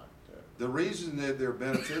they're not? The reason that they're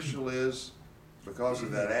beneficial is because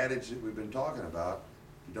of that adage that we've been talking about.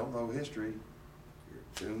 If you don't know history,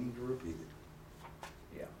 you're doomed to repeat it.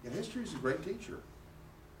 Yeah. And history is a great teacher.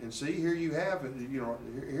 And see, here you have,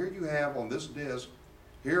 here you have on this disk,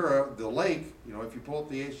 here are the link, if you pull up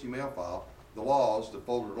the HTML file, the laws, the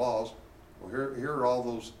folder laws, well, here are all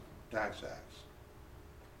those tax acts.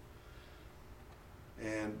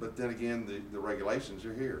 But then again, the regulations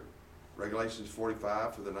are here. Regulations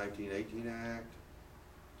 45 for the 1918 Act,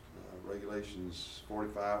 regulations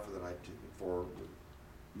 45 for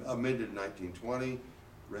amended 1920,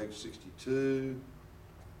 Reg 62.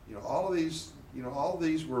 All of these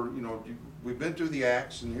were, we've been through the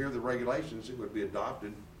acts, and here are the regulations that would be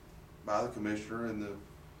adopted by the commissioner and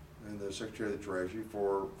the Secretary of the Treasury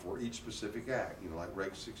for each specific act. Like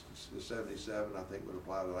Reg 77, I think would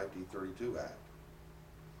apply to the 1932 Act.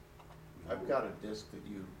 I've got a disc that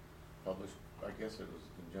you published, I guess it was in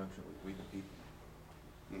conjunction with We the People.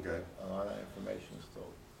 Okay. A lot of that information is still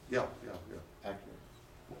Yeah. accurate.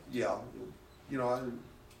 Yeah.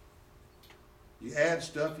 You add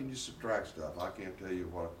stuff and you subtract stuff. I can't tell you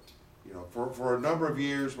what, for a number of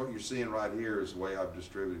years, what you're seeing right here is the way I've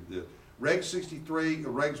distributed this. Reg 63,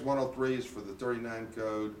 Regs 103 is for the 39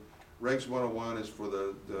 code. Regs 101 is for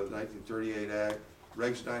the 1938 Act.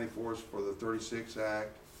 Regs 94 is for the 36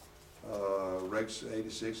 Act. Regs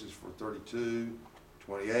 86 is for 32,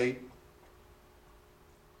 28,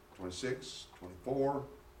 26, 24.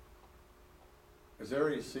 Is there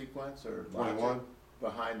any sequence or 21. logic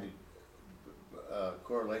behind the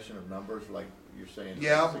correlation of numbers, like you're saying?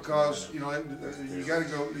 Yeah, 69 because, is- you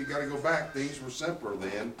gotta go back. Things were simpler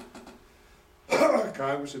then.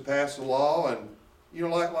 Congress had passed a law and,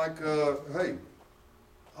 hey,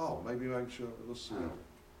 maybe I can show, let's see.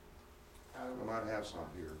 I might have some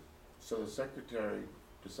here. So the secretary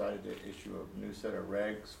decided to issue a new set of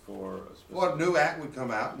regs for a specific. Well, a new act would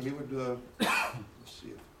come out and he would, let's see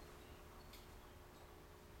if.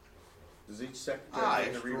 Does each secretary get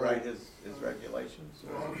to it's rewrite for- his regulations?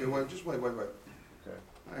 or- Okay, wait, just wait. Okay. All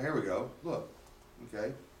right, here we go. Look,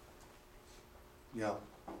 okay. Yeah.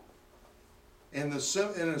 In a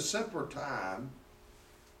simpler time,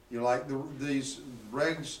 like these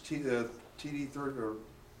regs, TD 30, or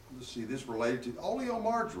let's see, this related to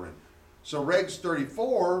oleomargarine. So regs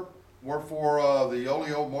 34 were for the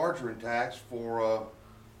oleomargarine tax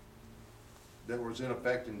that was in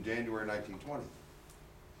effect in January 1920.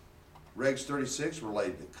 Regs 36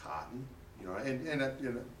 related to cotton,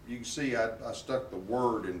 and you can see I stuck the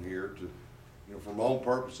word in here to, for my own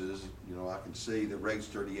purposes, I can see that Regs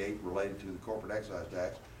 38 related to the corporate excise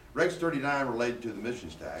tax, Regs 39 related to the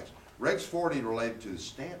emissions tax, Regs 40 related to the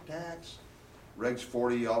stamp tax, Regs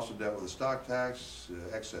 40 also dealt with the stock tax,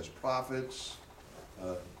 excess profits,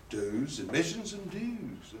 dues, admissions and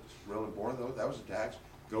dues. That's real important, though. That was a tax.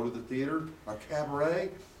 Go to the theater, a cabaret,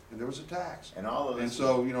 and there was a tax. And all of this. And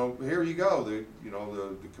so, here you go. The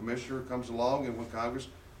commissioner comes along, and when Congress,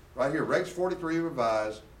 right here, Regs 43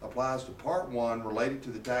 revised applies to Part 1 related to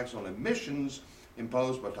the tax on emissions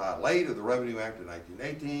imposed by Title 8 of the Revenue Act of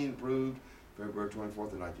 1918, approved February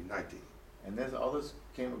 24th of 1919. And all this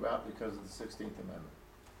came about because of the 16th Amendment.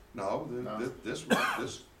 No, No. this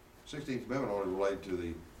 16th Amendment only related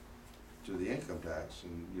to the income tax,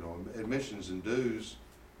 and admissions and dues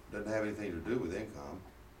doesn't have anything to do with income.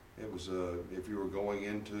 It was if you were going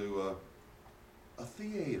into a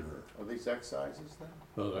theater. Are these excises then?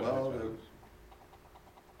 Well, the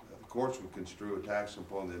courts would construe a tax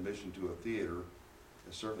upon the admission to a theater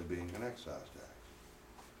as certainly being an excise tax.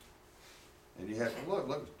 And you have to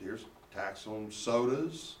look, here's tax on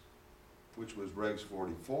sodas, which was Regs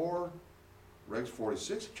 44, Regs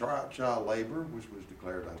 46, child labor, which was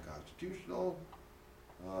declared unconstitutional,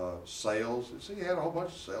 sales, so you had a whole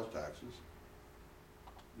bunch of sales taxes.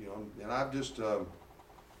 And I've just,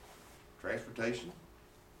 transportation.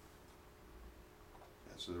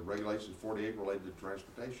 So the regulations 48 related to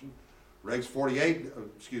transportation. Regs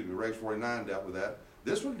 49 dealt with that.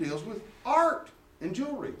 This one deals with art and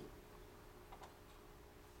jewelry.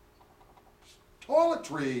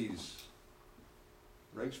 Toiletries.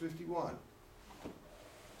 Regs 51.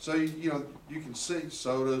 So, you can see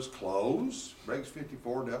sodas, clothes. Regs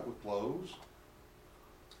 54 dealt with clothes.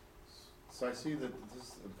 So I see that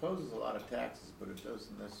this imposes a lot of taxes, but it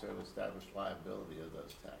doesn't necessarily establish liability of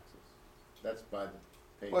those taxes. That's by the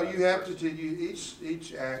paid. Well, by you the have to, person.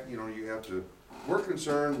 each act, you have to, we're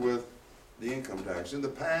concerned with the income tax. In the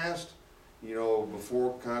past,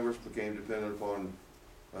 before Congress became dependent upon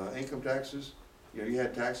income taxes, you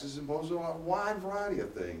had taxes imposed on a wide variety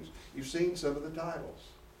of things. You've seen some of the titles.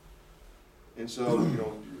 And so, you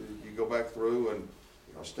know, you go back through and,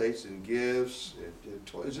 you know, states and gifts,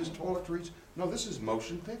 is this toiletries? No, this is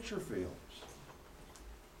motion picture films.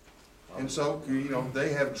 And so, you know,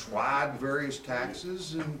 they have tried various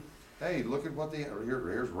taxes and, hey, look at what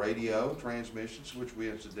here's radio transmissions, which we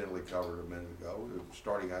incidentally covered a minute ago,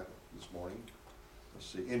 starting out this morning. Let's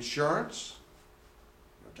see, insurance,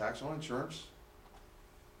 you know, tax on insurance.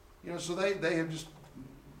 You know, so they have just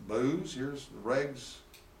booze, here's the Reg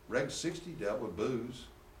 60 dealt with booze.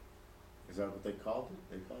 Is that what they called it?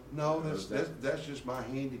 They called it? No, Or is that- that's just my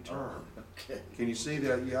handy term. Okay. Can you see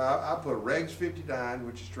that? Yeah, I put Regs 59,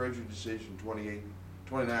 which is Treasury Decision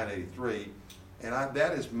 2983, and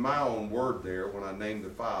that is my own word there when I name the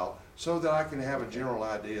file, so that I can have a general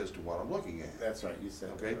idea as to what I'm looking at. That's right, you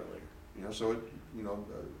said that Okay. earlier. You know, so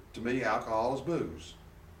to me, alcohol is booze.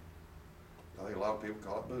 I think a lot of people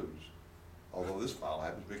call it booze, although this file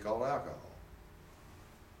happens to be called alcohol.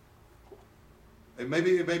 It may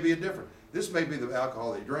be a different. This may be the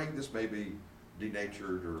alcohol they drink. This may be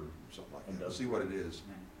denatured or something like that. Let's see what it is.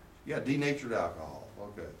 Yeah, denatured alcohol.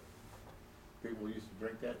 Okay. People used to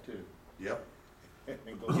drink that too. Yep.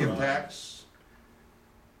 And go Gift on. tax.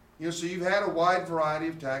 You know, so you've had a wide variety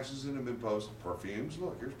of taxes that have been imposed. Perfumes.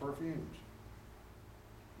 Look, here's perfumes.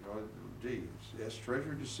 You know, geez, yes,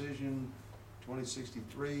 Treasury Decision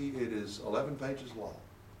 2063. It is 11 pages long,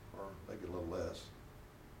 or maybe a little less.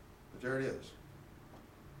 But there it is.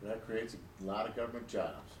 That creates a lot of government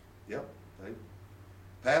jobs. Yep, they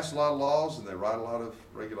pass a lot of laws and they write a lot of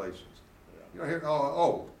regulations. You know, here,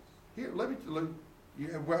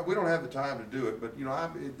 well, we don't have the time to do it, but you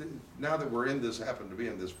know, now that we're in this, happen to be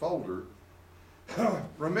in this folder,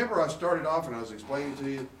 remember I started off and I was explaining to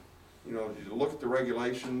you, you know, you look at the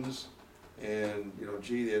regulations and, you know,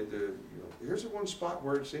 gee, you know, here's the one spot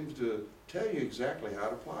where it seems to tell you exactly how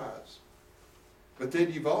it applies. But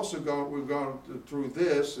then you've also we've gone through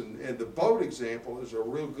this, and the boat example is a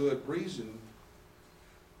real good reason,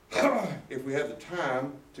 if we have the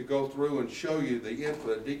time, to go through and show you the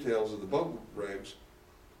infinite details of the boat regs.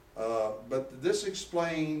 But this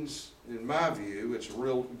explains, in my view, it's a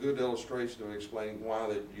real good illustration of explaining why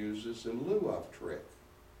they use this in lieu of trick.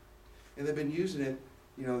 And they've been using it,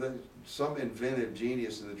 you know, some inventive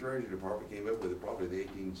genius in the Treasury Department came up with it probably in the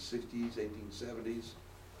 1860s, 1870s.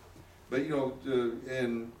 But, you know,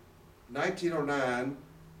 in 1909,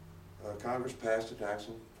 Congress passed a tax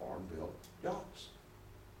on foreign-built yachts.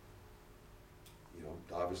 You know,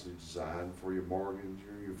 obviously designed for your Morgans,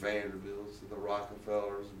 your Vanderbilts, and the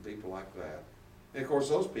Rockefellers, and people like that. And of course,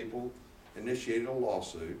 those people initiated a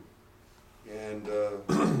lawsuit and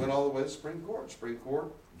went all the way to the Supreme Court. Supreme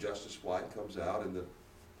Court, Justice White comes out in the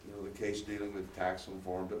case dealing with tax on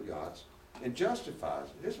foreign-built yachts and justifies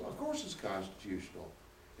it. Of course, it's constitutional.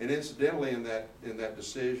 And incidentally, in that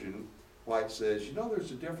decision, White says, you know, there's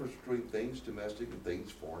a difference between things domestic and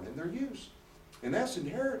things foreign in their use. And that's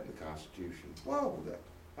inherent in the Constitution. Whoa,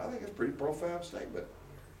 I think it's a pretty profound statement.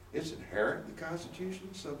 It's inherent in the Constitution,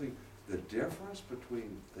 the difference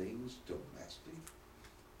between things domestic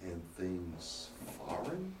and things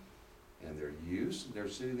foreign and their use, and they're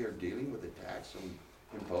sitting there dealing with a tax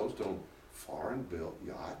imposed on foreign-built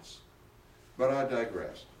yachts. But I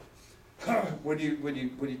digress. When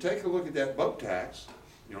you take a look at that boat tax,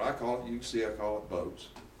 you know, you can see I call it boats.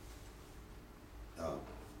 You know,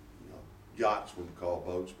 yachts wouldn't call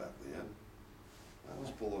boats back then. I was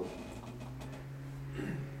full of,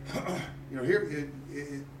 you know, here,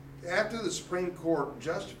 after the Supreme Court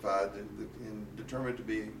justified and determined it to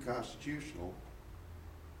be constitutional,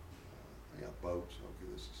 I got boats,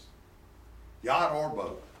 okay, this is yacht or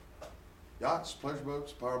boat. Yachts, pleasure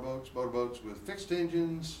boats, power boats, motorboats with fixed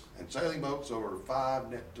engines, and sailing boats over 5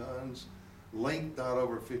 net tons, length not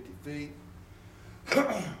over 50 feet.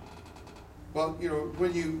 Well, you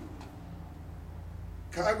know,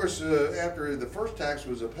 Congress, after the first tax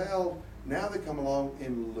was upheld, now they come along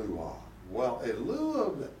in lieu of. Well, in lieu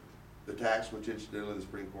of the tax, which incidentally the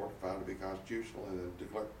Supreme Court found to be constitutional and then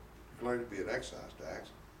declared it to be an excise tax,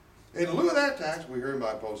 in lieu of that tax, we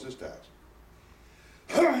hereby impose this tax.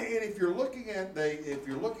 And if you're looking at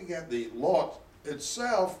the law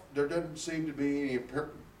itself, there doesn't seem to be any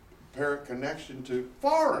apparent connection to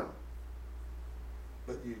foreign.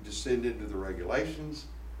 But you descend into the regulations,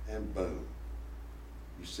 and boom,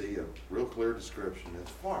 you see a real clear description.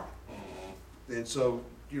 It's foreign. And so,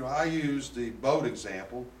 you know, I use the boat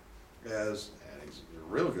example as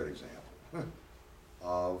a real good example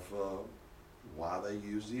of why they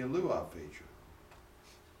use the in lieu of feature.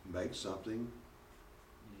 Make something.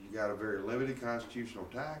 You got a very limited constitutional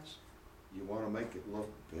tax. You want to make it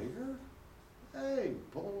look bigger? Hey,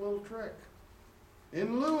 pull a little trick.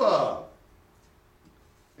 In lieu of.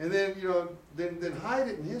 And then, you know, then hide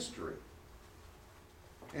it in history.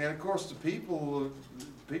 And of course, the people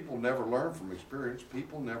never learn from experience,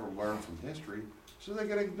 people never learn from history, so they're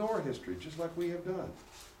gonna ignore history, just like we have done.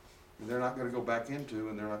 And they're not gonna go back into,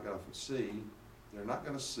 and they're not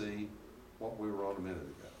gonna see what we were on a minute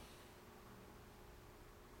ago.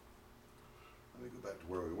 Let me go back to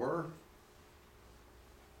where we were.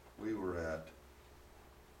 We were at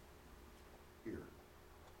here.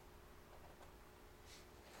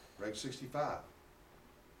 Reg 65.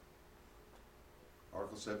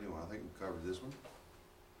 Article 71, I think we covered this one.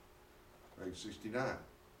 Reg 69.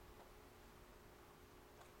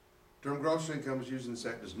 Term gross income is used in this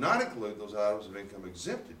act does not include those items of income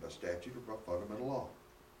exempted by statute or by fundamental law.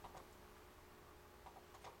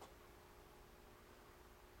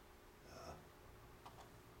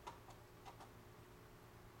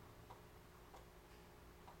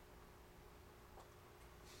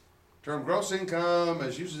 Term gross income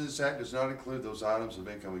as used in this act does not include those items of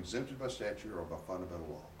income exempted by statute or by fundamental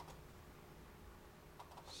law.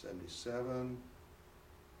 77.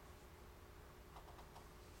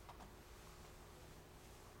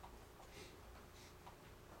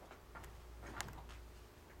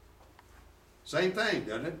 Same thing,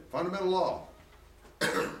 doesn't it? Fundamental law.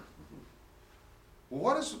 Well,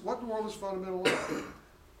 what in the world is fundamental law?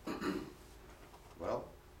 Well,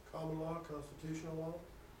 Common law, constitutional law?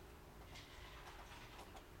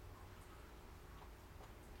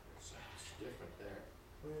 It's different there.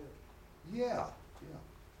 Yeah.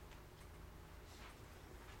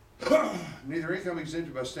 yeah. Neither income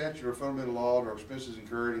exempted by statute or fundamental law nor expenses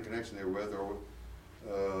incurred in connection therewith or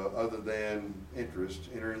other than interest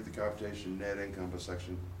enter into the computation of net income by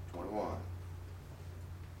section 21.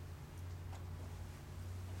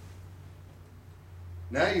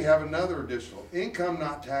 Now you have another additional income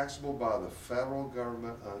not taxable by the federal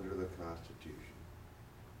government under the Constitution.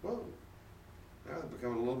 Whoa. Now it's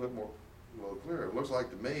becoming a little bit more clear. It looks like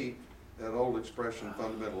to me that old expression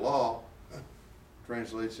fundamental law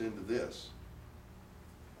translates into this.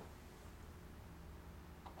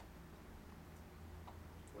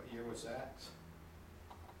 What year was that?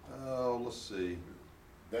 Oh, let's see.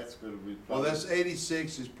 That's gonna be. Well, that's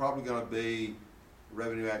 86 is probably gonna be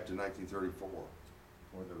Revenue Act of 1934.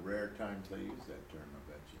 Or the rare times they use that term,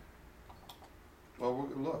 I bet you. Well,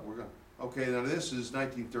 we're gonna, okay, now this is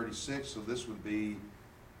 1936, so this would be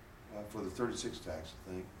for the 36 tax,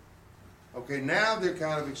 I think. Okay, now they're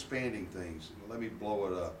kind of expanding things. Let me blow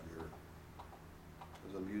it up here,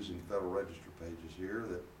 because I'm using Federal Register pages here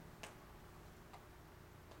that.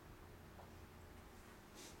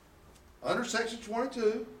 Under section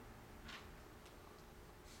 22,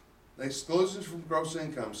 the exclusions from gross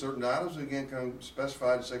income, certain items of income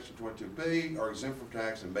specified in section 22B are exempt from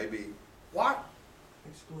tax and may be what?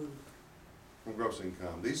 Exclude. From gross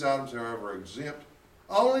income. These items, however, are exempt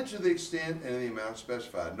only to the extent and in the amount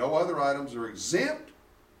specified. No other items are exempt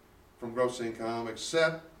from gross income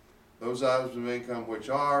except those items of income which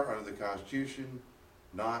are, under the Constitution,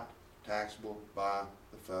 not taxable by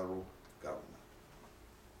the federal government.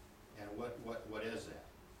 And what is that?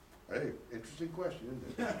 Hey, interesting question,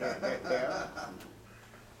 isn't it? Yeah.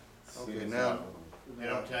 Okay, See, now. They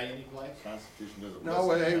don't tell you any place? Constitution doesn't. No,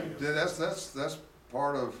 list hey, any of it. that's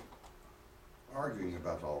part of arguing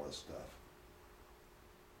about all this stuff.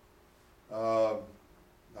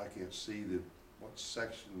 I can't see what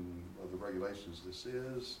section of the regulations this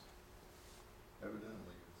is.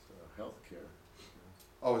 Evidently, it's healthcare.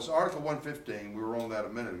 Oh, it's Article 115, we were on that a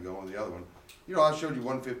minute ago on the other one. You know, I showed you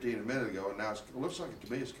 115 a minute ago, and now it looks like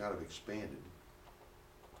to me it's kind of expanded.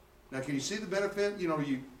 Now, can you see the benefit? You know,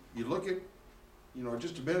 you look at, you know,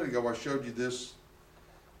 just a minute ago I showed you this,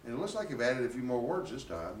 and it looks like they've added a few more words this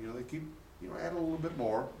time. You know, they keep, you know, add a little bit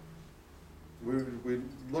more. We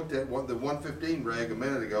looked at the 115 reg a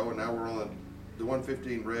minute ago, and now we're on the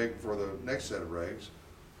 115 reg for the next set of regs.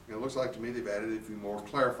 And it looks like to me they've added a few more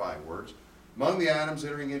clarifying words. Among the items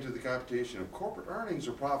entering into the computation of corporate earnings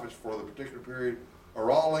or profits for the particular period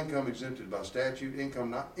are all income exempted by statute,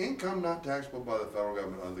 income not taxable by the federal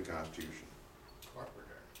government under the Constitution. Corporate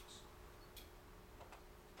earnings.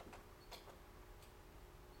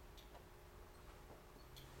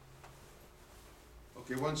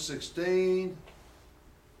 Okay, 116.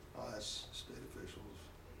 Oh, that's state officials.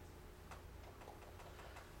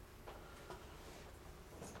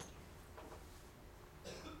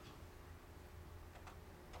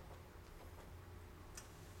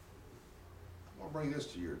 I'll bring this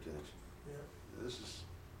to your attention. Yeah. This is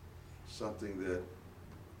something that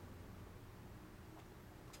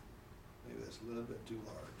maybe that's a little bit too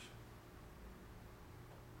large.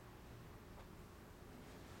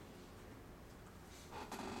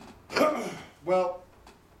 Well,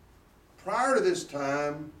 prior to this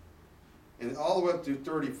time, and all the way up through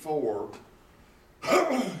 34,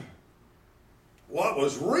 what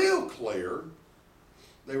was real clear,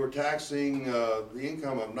 they were taxing the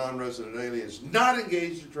income of non-resident aliens not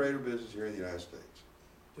engaged in trade or business here in the United States.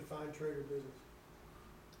 Define trade or business.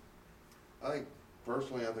 I think,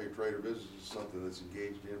 personally, I think trade or business is something that's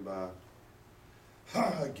engaged in by,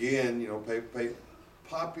 again,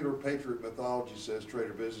 popular patriot mythology says trade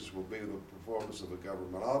or business will be the performance of a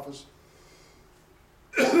government office.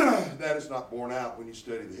 That is not borne out when you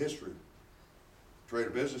study the history. Trade or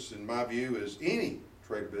business, in my view, is any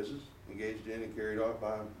trade or business engaged in and carried out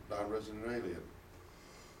by a non-resident alien.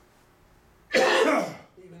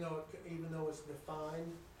 Even though it's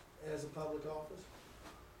defined as a public office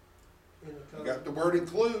in the You code. got the word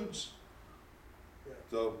includes, Yeah.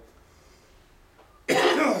 so,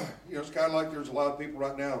 it's kind of like there's a lot of people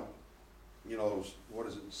right now, what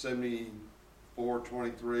is it, 74-23,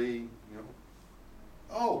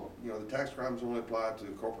 the tax crimes only apply to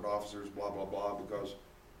corporate officers, blah, blah, blah, because,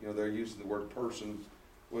 they're using the word person.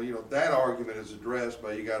 Well, that argument is addressed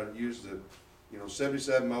by, you gotta use the,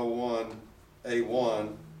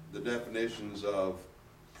 7701A1, the definitions of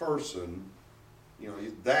person.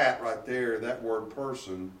 That right there, that word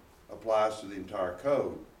person applies to the entire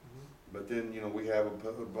code. But then, we have a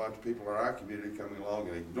bunch of people in our community coming along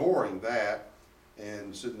and ignoring that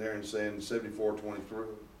and sitting there and saying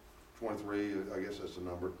 74-23, I guess that's the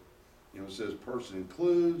number. It says person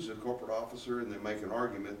includes a corporate officer, and they make an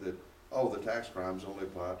argument that, the tax crimes only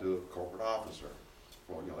apply to a corporate officer.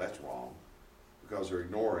 Well, that's wrong, because they're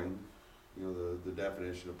ignoring, the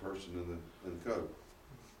definition of person in the code.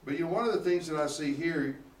 But one of the things that I see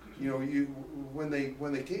here, when they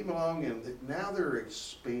came along and now they're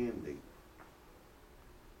expanding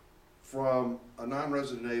from a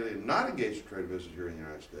non-resident alien not engaged in trade or business here in the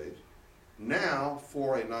United States, now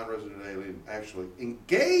for a non-resident alien actually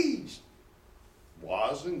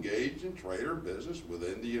was engaged in trade or business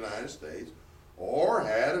within the United States, or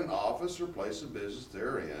had an office or place of business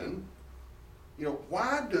therein.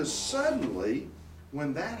 Why does suddenly,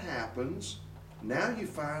 when that happens, now you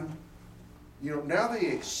find, now they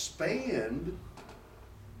expand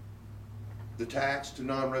the tax to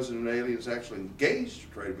non-resident aliens actually engaged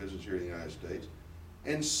in trade or business here in the United States,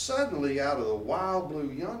 and suddenly out of the wild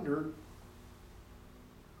blue yonder,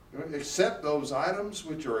 except those items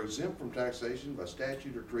which are exempt from taxation by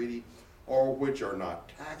statute or treaty, or which are not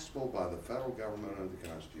taxable by the federal government under the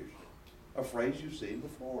Constitution. A phrase you've seen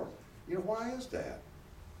before. Why is that?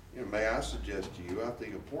 May I suggest to you, I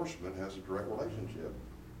think apportionment has a direct relationship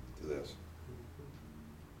to this.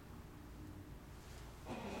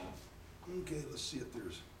 Okay, let's see if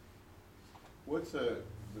there's... What's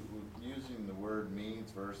using the word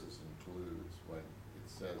means versus includes, when it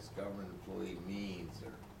says government employee means,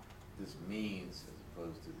 or this means as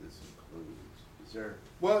opposed to this includes? Is there?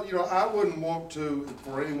 Well, I wouldn't want to,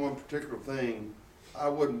 for any one particular thing, I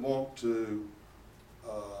wouldn't want to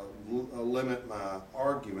limit my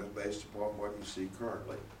argument based upon what you see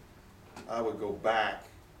currently. I would go back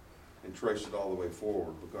and trace it all the way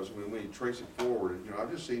forward, because when you trace it forward, I've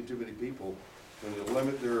just seen too many people, when they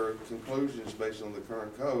limit their conclusions based on the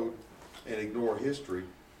current code and ignore history,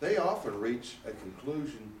 they often reach a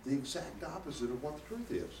conclusion the exact opposite of what the truth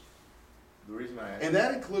is. The reason I ask, And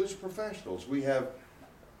that includes professionals. We have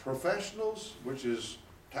professionals, which is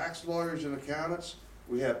tax lawyers and accountants.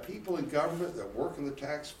 We have people in government that work in the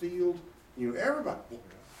tax field. Everybody.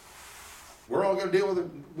 We're all going to deal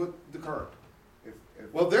with the current.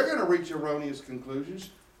 Well, they're going to reach erroneous conclusions,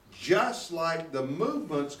 just like the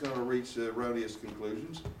movement's going to reach erroneous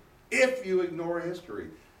conclusions if you ignore history.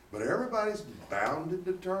 But everybody's bound and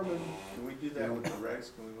determined. can we do that with the regs?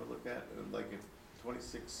 Can we look at, like, in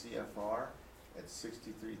 26 CFR at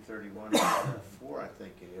 6331, 4, I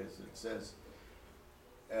think it is, it says,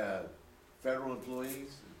 federal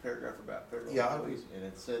employees, a paragraph about federal employees, and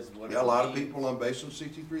it says what. Yeah, a lot of people based on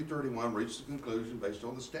 6331 reach the conclusion based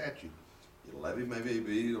on the statute. The levy may be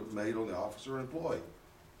made on the officer or employee.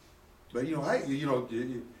 But you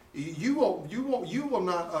will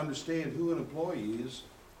not understand who an employee is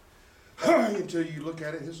until you look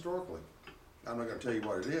at it historically. I'm not going to tell you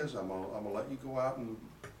what it is. I'm going to let you go out and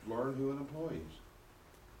learn who an employee is.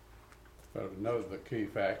 But note the key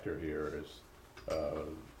factor here is the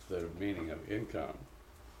meaning of income,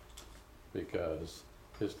 because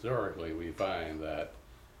historically we find that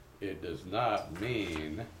it does not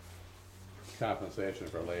mean compensation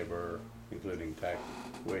for labor, including tax,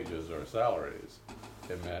 wages, or salaries.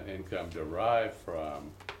 It meant income derived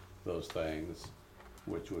from those things,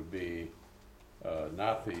 which would be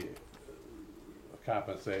not the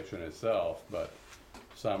compensation itself, but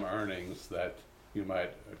some earnings that you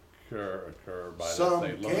might occur by, let's say, Some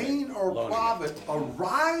loaning. gain or loaning it. profit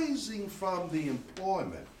arising from the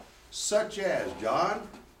employment, such as, John,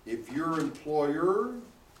 if your employer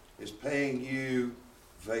is paying you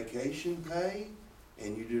vacation pay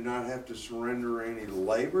and you do not have to surrender any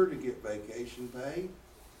labor to get vacation pay,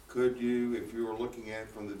 could you, if you were looking at it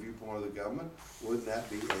from the viewpoint of the government, wouldn't that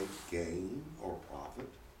be a gain or profit?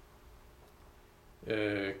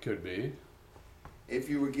 It could be. If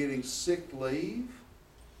you were getting sick leave,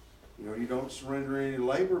 you know, you don't surrender any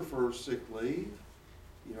labor for sick leave,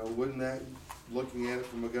 you know, wouldn't that, looking at it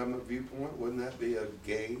from a government viewpoint, wouldn't that be a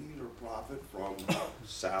gain or profit from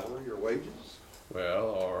salary or wages? Well,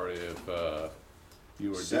 or if you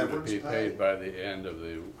were due to Severance be pay? paid by the end of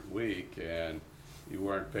the week and you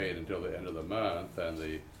weren't paid until the end of the month, and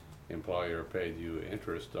the employer paid you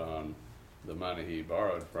interest on the money he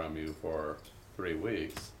borrowed from you for 3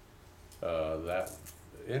 weeks, that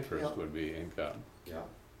interest Yeah. would be income, Yeah.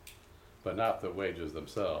 but not the wages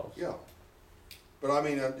themselves. Yeah. But I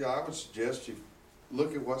mean, I would suggest you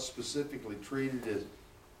look at what's specifically treated as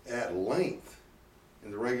at length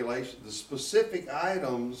in the regulation, the specific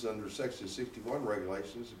items under section 61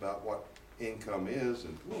 regulations about what income is,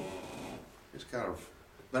 and it's kind of,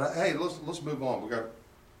 but hey, let's move on. We got,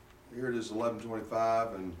 here it is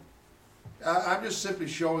 11:25, and I'm just simply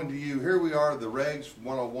showing to you, here we are, the regs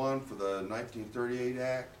 101 for the 1938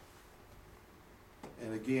 Act.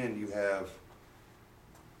 And again, you have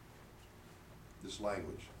this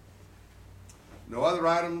language. No other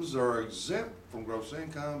items are exempt from gross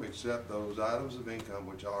income except those items of income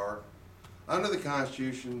which are, under the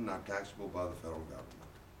Constitution, not taxable by the federal government.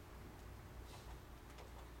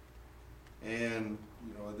 And,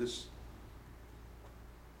 you know, this,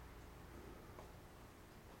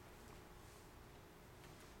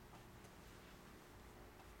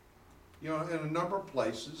 you know, in a number of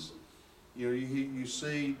places, you know, you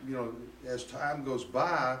see, you know, as time goes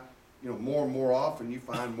by, you know, more and more often you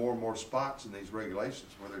find more and more spots in these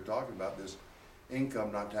regulations where they're talking about this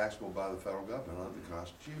income not taxable by the federal government under the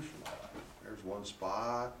Constitution. There's one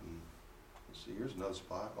spot, and let's see, here's another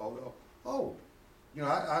spot. Oh, you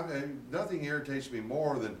know, nothing irritates me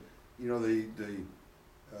more than, you know,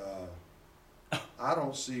 I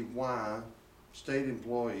don't see why state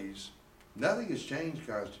employees, nothing has changed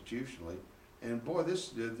constitutionally, and boy,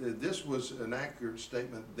 this was an accurate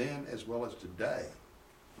statement then as well as today.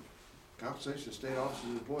 Compensation of state officers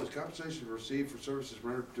and employees. Compensation received for services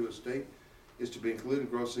rendered to a state is to be included in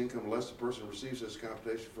gross income unless the person receives such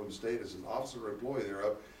compensation from the state as an officer or employee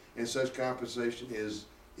thereof, and such compensation is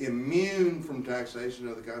immune from taxation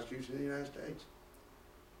of the Constitution of the United States.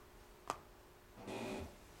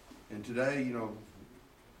 And today, you know,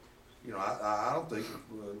 I don't think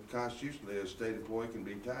constitutionally a state employee can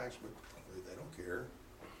be taxed, but they don't care.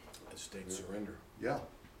 It's state surrender. Yeah.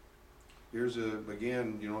 Here's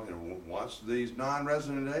again, you know, and once these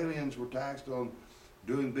non-resident aliens were taxed on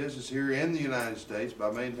doing business here in the United States by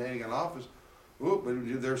maintaining an office, but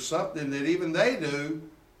there's something that even they do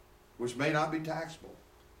which may not be taxable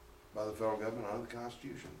by the federal government under the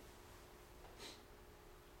Constitution.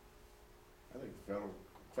 I think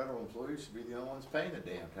federal employees should be the only ones paying the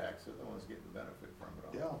damn tax, they're the ones getting the benefit from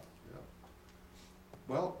it all. Yeah.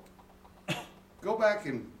 Well, go back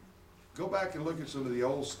and look at some of the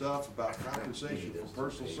old stuff about compensation for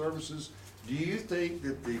personal services. Do you think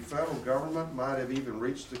that the federal government might have even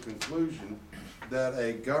reached the conclusion that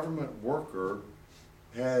a government worker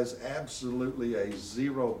has absolutely a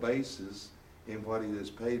zero basis in what he is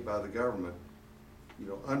paid by the government? You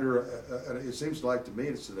know, under, it seems like to me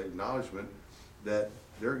it's an acknowledgement that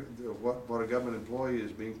what a government employee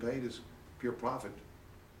is being paid is pure profit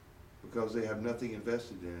because they have nothing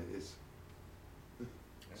invested in it.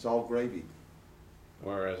 It's all gravy.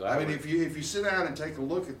 Whereas I mean, if you sit down and take a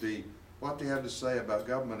look at what they have to say about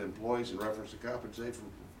government employees in reference to compensation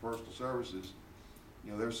for personal services,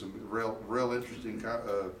 you know, there's some real interesting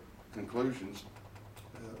conclusions.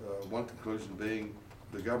 One conclusion being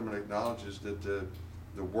the government acknowledges that the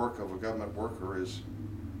work of a government worker is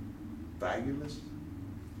valueless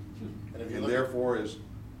And if you and look at therefore is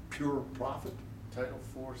pure profit. Title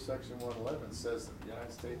IV, Section 111 says that the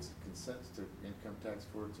United States consents to income tax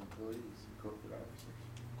for its employees and corporate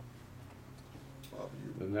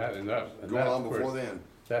officers. and that's, Going on of course, before then.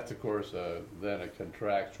 that's of course then a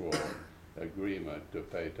contractual agreement to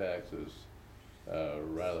pay taxes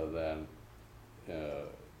rather than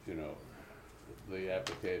you know, the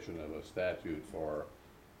application of a statute for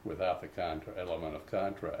without the element of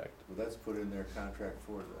contract. Well, that's put in their contract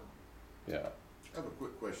for them. Yeah. I have a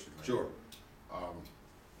quick question. Ray. Sure.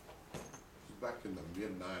 back in the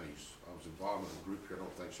mid-90s, I was involved in a group here, I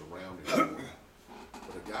don't think's around anymore.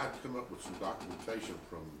 But a guy come up with some documentation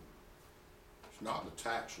from, it's not the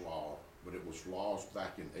tax law, but it was laws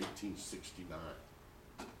back in 1869,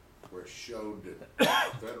 where it showed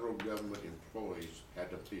that federal government employees had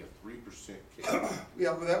to pay a 3% kickback.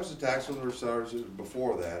 Yeah, but that was the tax on the resources.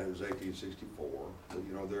 Before that, it was 1864. But,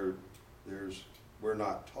 you know, we're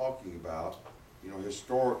not talking about, you know,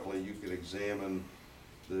 historically, you can examine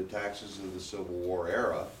the taxes of the Civil War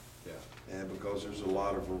era, Yeah. and because there's a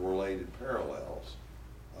lot of related parallels.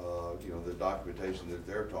 You know, the documentation that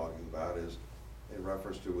they're talking about is in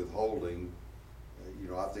reference to withholding. You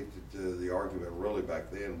know, I think that the argument really back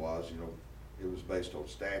then was, you know, it was based on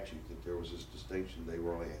statute, that there was this distinction, they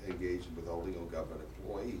were only engaged in withholding on government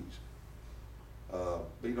employees. But,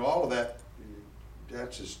 you know, all of that,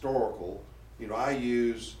 that's historical. You know, I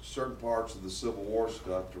use certain parts of the Civil War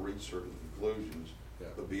stuff to reach certain conclusions, Yeah.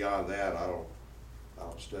 but beyond that, I don't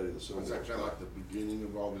study the Civil Was War that kind of stuff. like the beginning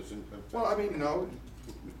of all this income tax? Well, I mean, you know,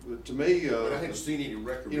 to me, But I hadn't seen any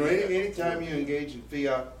record. you know, of that anytime before. you engage in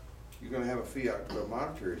fiat, you're gonna have a fiat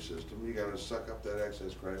monetary system, you gotta suck up that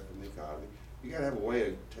excess credit from the economy. You gotta have a way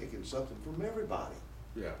of taking something from everybody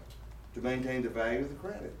Yeah. to maintain the value of the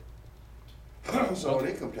credit. So an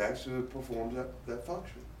income tax performs that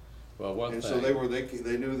function. Well, one And thing. so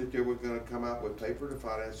they knew that they were gonna come out with paper to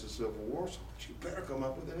finance the Civil War, so you better come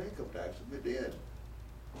up with an income tax, and they did.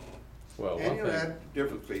 Well, And one you know, it thing, had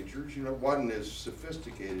different features, you know, it wasn't as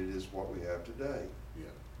sophisticated as what we have today.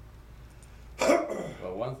 Yeah.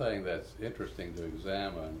 well, one thing that's interesting to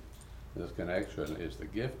examine in this connection is the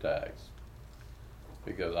gift tax.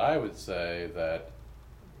 Because I would say that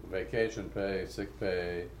vacation pay, sick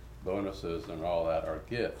pay, bonuses and all that are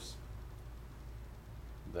gifts.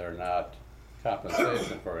 They're not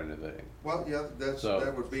compensation for anything. Well, yeah, So-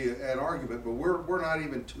 that would be an argument, but we're not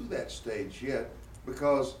even to that stage yet,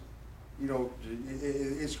 because, you know,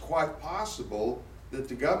 it's quite possible that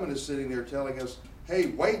the government is sitting there telling us, hey,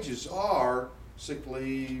 wages are sick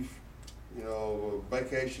leave, you know,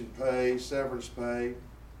 vacation pay, severance pay.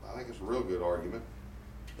 I think it's a real good argument.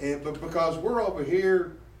 But because we're over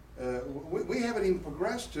here, we haven't even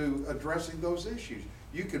progressed to addressing those issues.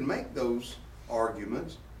 You can make those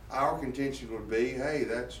arguments. Our contention would be, hey,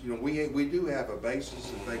 that's, you know, we do have a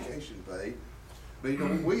basis of vacation pay, but, you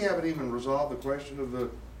know, we haven't even resolved the question of the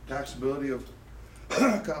taxability of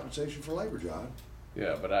compensation for labor, John.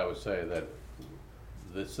 Yeah, but I would say that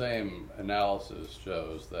the same analysis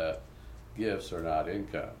shows that gifts are not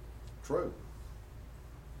income. True.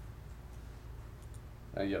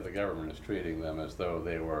 And yet the government is treating them as though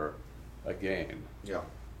they were a gain. Yeah.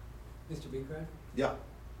 Mr. Becraft, Yeah.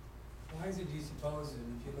 why is it, do you suppose,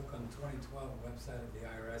 and if you look on the 2012 website of the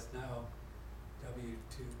IRS now,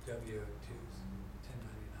 W-2, W-2s,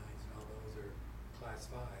 1099s, and all those are class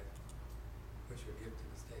 5, which are given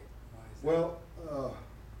to the state. Why is that? Well,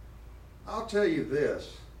 I'll tell you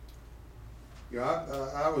this. You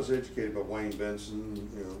know, I was educated by Wayne Benson,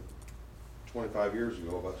 you know, 25 years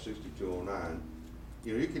ago, about 6209.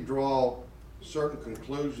 You know, you can draw certain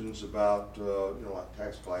conclusions about, you know, like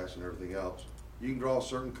tax class and everything else. You can draw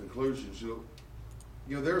certain conclusions. You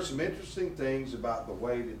know, there are some interesting things about the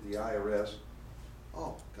way that the IRS,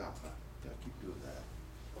 oh, God, I gotta keep doing that.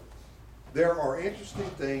 There are interesting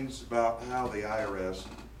things about how the IRS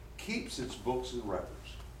keeps its books and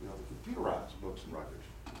records, you know, the computerized books and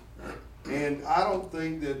records. And I don't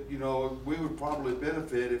think that, you know, we would probably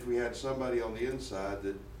benefit if we had somebody on the inside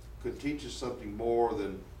that could teach us something more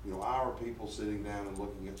than, you know, our people sitting down and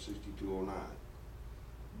looking at 6209.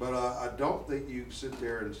 But I don't think you can sit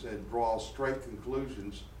there and draw straight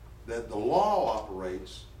conclusions that the law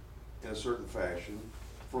operates in a certain fashion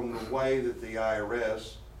from the way that the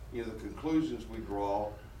IRS, you know, the conclusions we draw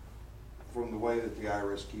from the way that the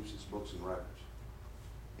IRS keeps its books and records.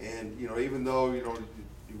 And, you know, even though, you know,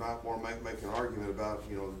 you might want to make an argument about,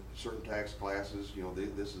 you know, certain tax classes, you know,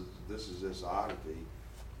 this is this oddity.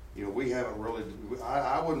 You know, we haven't really,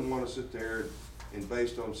 I wouldn't want to sit there and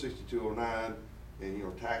based on 6209 and, you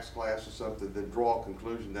know, tax class or something, then draw a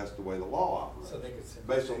conclusion that's the way the law operates. So they could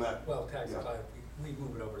simply Based on say, that. well, tax yeah. class, we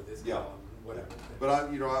move it over to this Yeah. column, whatever.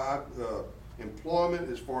 But you know,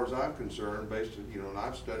 employment, as far as I'm concerned, based on, you know, and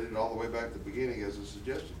I've studied it all the way back to the beginning as is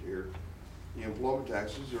suggested here, the employment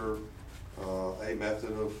taxes are a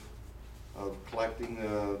method of collecting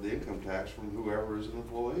the income tax from whoever is an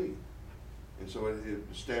employee. And so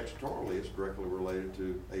statutorily, it's directly related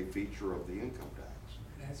to a feature of the income tax.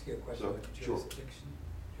 Can I ask you a question So, about sure. jurisdiction?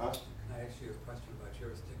 Huh? Can I ask you a question about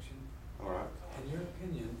jurisdiction? All right. In your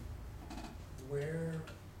opinion, where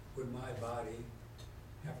would my body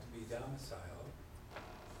have to be domiciled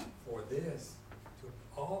for this,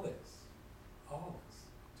 all this, to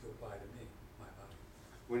apply to me, my body.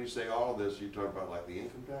 When you say all of this, you talk about like the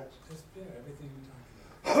income tax? Just, yeah, everything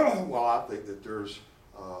you're talking about. Well, I think that there's,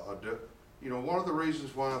 one of the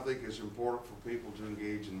reasons why I think it's important for people to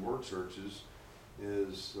engage in word searches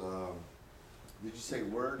is, Did you say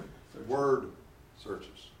word? word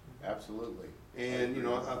searches. Absolutely. And,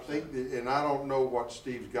 I think that, and I don't know what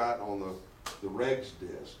Steve's got on the regs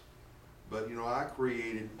disc, but, I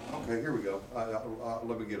created, okay, here we go.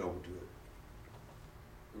 Let me get over to it.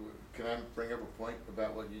 Can I bring up a point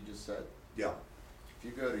about what you just said? Yeah. If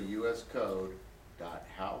you go to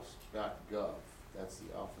uscode.house.gov, that's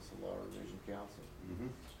the Office of Law Revision Council, Mm-hmm.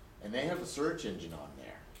 and they have a search engine on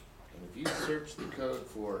there. And if you search the code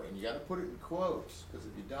for, and you gotta put it in quotes, because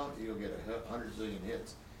if you don't, you'll get 100 zillion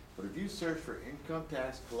hits. But if you search for income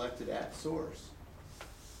tax collected at source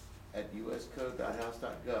at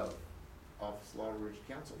uscode.house.gov, Office of Law Revision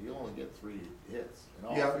Council, you'll only get 3 hits in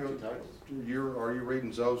all 50 titles. Are you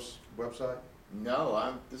reading Zoe's website? No,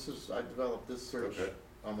 I developed this search Okay.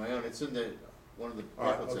 on my own. It's in one of the All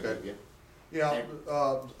right, pamphlets I okay. gave you. Yeah,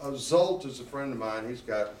 Zolt is a friend of mine. He's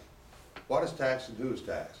got what is taxed and who is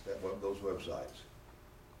taxed, those websites.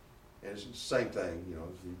 And it's the same thing,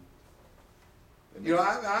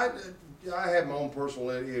 I have my own personal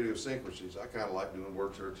idiosyncrasies. I kind of like doing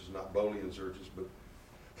word searches, not Boolean searches, but,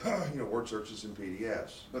 word searches in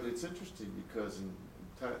PDFs. But it's interesting because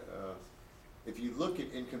if you look at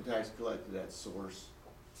income tax collected at source,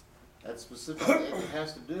 that specifically it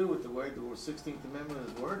has to do with the way the 16th Amendment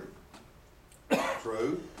is worded.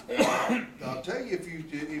 True. And I'll tell you, if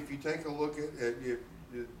you take a look at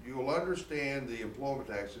you'll understand the employment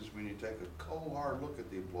taxes when you take a cold hard look at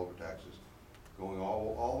the employment taxes, going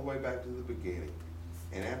all the way back to the beginning.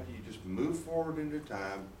 And after you just move forward into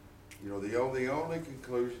time, the only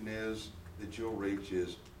conclusion is that you'll reach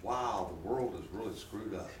is, wow, the world is really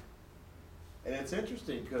screwed up. And it's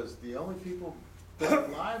interesting because the only people that are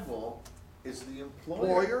liable is the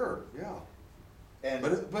employer. Employer, yeah. And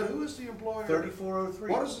But who is the employer?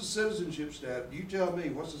 3403. What is the citizenship status? You tell me,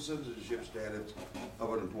 what's the citizenship status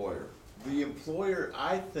of an employer? The employer,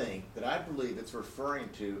 I believe it's referring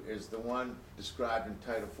to is the one described in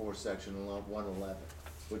Title IV, Section 111,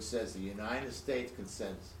 which says the United States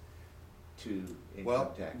consents to income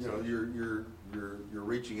tax. You're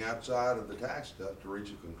reaching outside of the tax stuff to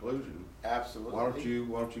reach a conclusion. Absolutely. Why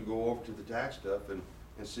don't you go over to the tax stuff and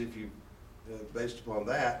see if you, based upon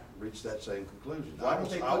that, reach that same conclusion? Why don't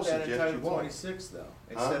they I will put that in suggest you Title won't. 26 though?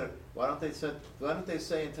 Instead of, why don't they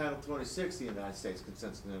say in Title 26 the United States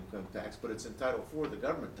consents to income tax, but it's in Title 4, the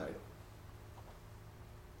government title?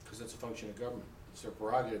 Because it's a function of government. It's their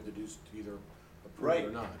prerogative to either approve Right. it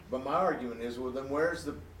or not. But my argument is, well, then where's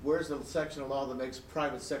the section of law that makes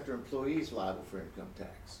private sector employees liable for income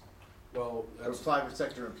tax? Well, Or private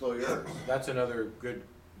sector employers? that's another good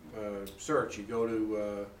search. You go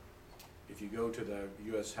to, if you go to the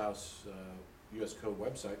U.S. U.S. Code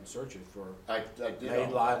website and search it for I did made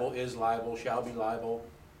all, liable, is liable, shall be liable.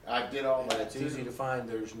 I did all And that it's easy too. to find.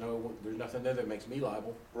 There's nothing there that makes me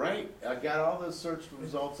liable. Right, I got all those search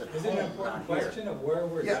results at home, Is it an important not here. question of where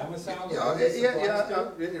we're Yeah, domiciled? or yeah, who this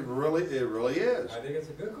applies to? it really is. I think it's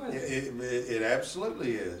a good question. It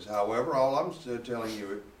absolutely is. However, all I'm still telling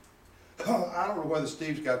you, I don't know whether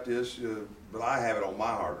Steve's got this, but I have it on my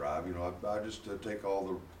hard drive. I just take all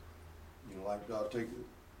the, I'll take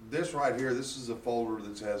this right here. This is a folder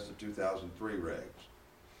that has the 2003 regs.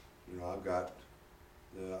 I've got,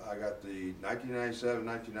 I got the 1997,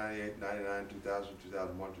 1998, 99, 2000,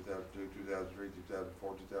 2001, 2002, 2003,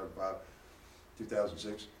 2004, 2005,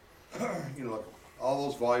 2006. Like all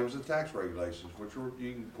those volumes of tax regulations, which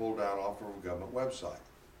you can pull down off of a government website.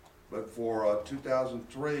 But for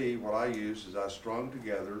 2003, what I use is I strung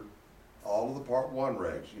together all of the Part 1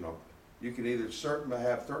 regs. You can either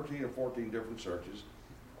have 13 or 14 different searches.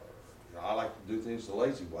 I like to do things the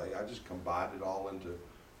lazy way. I just combined it all into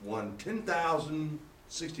one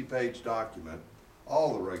 10,060-page document,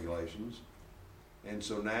 all the regulations. And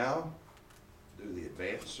so now, do the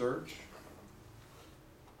advanced search.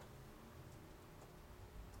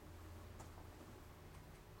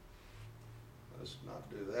 Let's not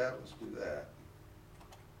do that, let's do that.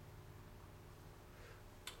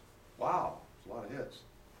 Wow, it's a lot of hits.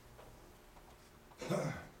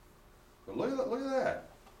 But look at that.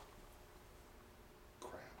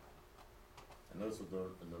 Crap. And those are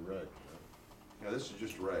in the red, Now this is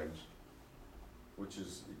just regs. which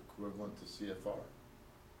is equivalent to CFR.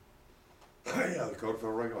 Yeah, the Code of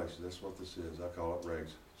Federal Regulations, that's what this is. I call it regs.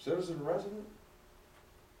 Citizen resident?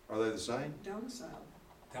 Are they the same? Domicile.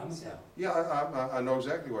 Domicile. Yeah, I know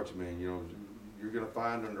exactly what you mean. you're gonna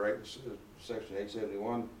find under section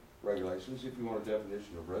 871 regulations, if you want a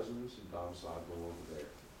definition of residence and domicile, go over there.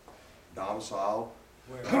 Domicile,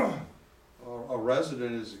 Where? a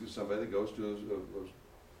resident is somebody that goes to,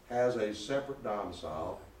 has a separate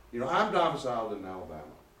domicile. You know, I'm domiciled in Alabama.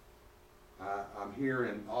 I'm here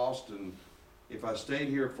in Austin. If I stayed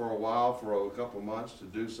here for a while, for a couple of months to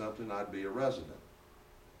do something, I'd be a resident.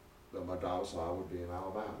 But my domicile would be in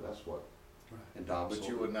Alabama, that's what. And domicile. But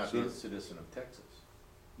you would not be a citizen of Texas.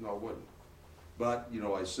 No, I wouldn't. But, you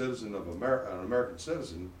know, a citizen of an American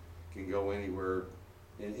citizen can go anywhere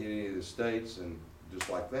in any of the states and just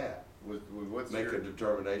like that, What's make your, a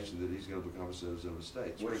determination that he's gonna become a citizen of the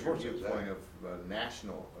states. what's Of your course it's viewpoint that. of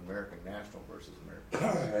national, American national versus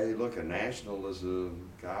American? Hey, look, a national is a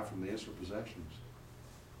guy from the Insular Possessions.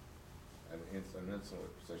 An insular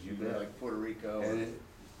possession, You bet. like Puerto Rico And or it,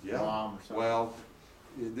 yeah, Guam or something? well,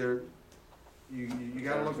 there, you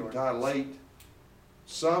gotta look at Ty late.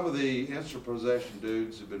 Some of the Insular Possession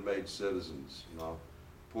dudes have been made citizens, you know,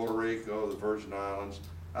 Puerto Rico, the Virgin Islands.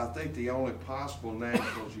 I think the only possible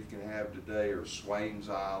nationals you can have today are Swains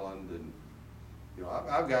Island and, you know,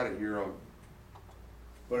 I've got it here on,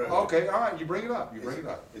 But, okay, all right, you bring it up, you bring it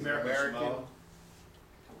up. Is American?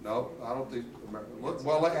 No, I don't think,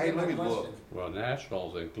 well, hey, let me look. Well,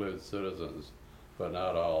 nationals include citizens, but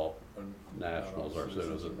not all nationals are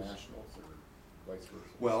citizens. Nationals or vice versa.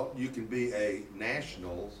 Well, you can be a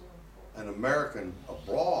national, an American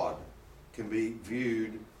abroad can be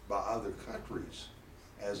viewed by other countries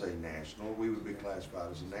as a national. We would be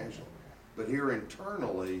classified as a national. But here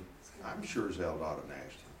internally, I'm sure as hell not a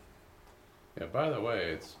national. Yeah, by the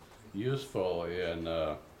way, it's useful in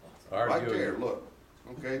Right arguing. there, look,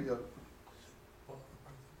 okay,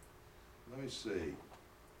 let me see.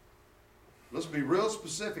 Let's be real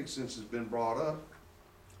specific since it's been brought up.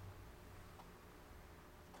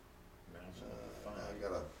 National, I fine.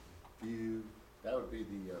 got a few, That would be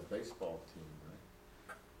the baseball team, right?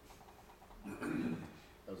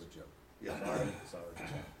 That was a joke. yeah. Sorry.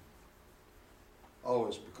 Oh,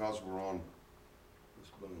 it's because we're on this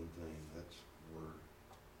boom thing, that's word,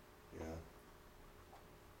 yeah.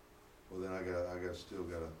 Well, then I still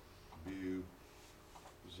gotta view,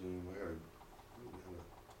 Zoom, maybe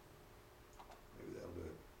that'll do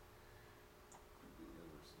it.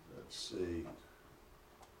 Let's see.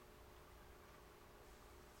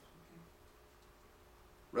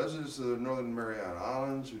 Residents of the Northern Mariana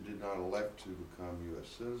Islands who did not elect to become U.S.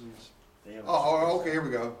 citizens. Okay, here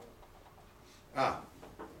we go.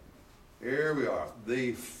 Here we are.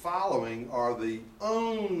 The following are the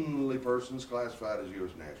only persons classified as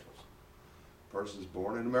U.S. nationals. Persons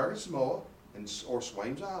born in American Samoa or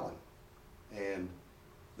Swains Island, and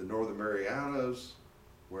the Northern Marianas,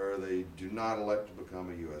 where they do not elect to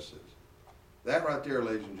become a U.S. citizen. That right there,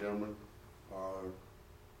 ladies and gentlemen, are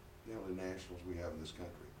the only nationals we have in this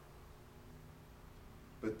country.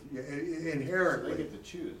 But inherently, So they get to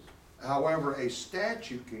choose. however, a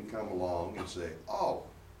statute can come along and say, oh,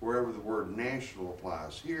 wherever the word national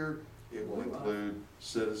applies here, it will include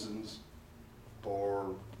citizens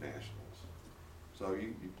or nationals. So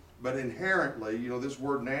but inherently, you know, this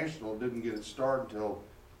word national didn't get its start until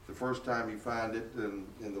the first time you find it in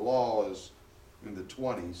the law is in the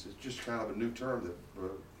 20s. It's just kind of a new term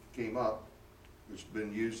that came up. It's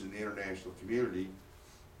been used in the international community,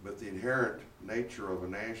 but the inherent nature of a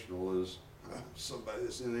national is somebody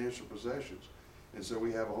that's in the insular possessions. And so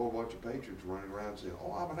we have a whole bunch of patriots running around saying,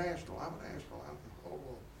 oh, I'm a national, I'm a national. Oh,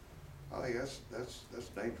 well, I think that's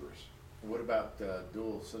dangerous. What about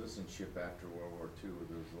dual citizenship after World War II?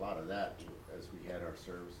 There was a lot of that as we had our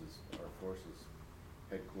services, our forces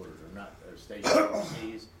headquartered, or not, or stationed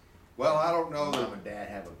overseas. Well, I don't know that. Mom and dad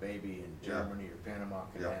have a baby in Germany or Panama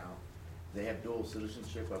Canal. Yeah. They have dual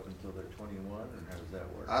citizenship up until they're 21, or how does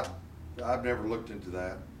that work? I've never looked into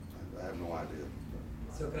that. I have no idea.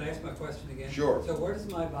 So can I ask my question again? Sure. So where does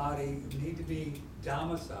my body need to be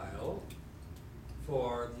domiciled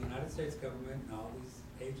for the United States government and all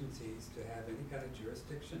these agencies to have any kind of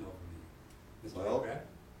jurisdiction over me? Mr. Well, Becraft?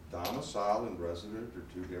 domicile and resident are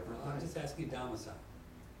two different I'm things. just asking domicile.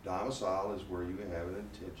 Domicile is where you have an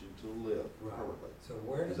intention to live Right. permanently. So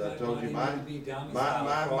where does As I my told body you, need to be domiciled?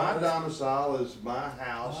 my for this? domicile is my Oh,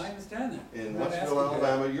 house I understand that. in I'm not asking Westville, that.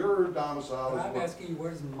 Alabama. Your domicile But is I'm what? asking you, where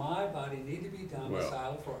does my body need to be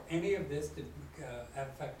domiciled for any of this to have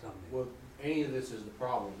effect on me? Well, any of this is the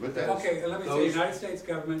problem. But that- Okay, let me say, Those- United States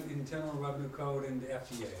government, Internal Revenue Code, and the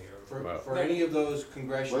FDA, or, For, for any of those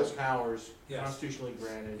congressional Let's- powers Yes. constitutionally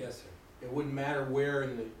granted, yes, sir. it wouldn't matter where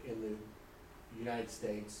in the United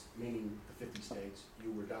States, meaning the 50 states,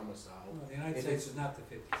 you were domiciled. No, the United If States it's- is not the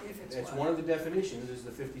 50. If it's That's what? one of the definitions, is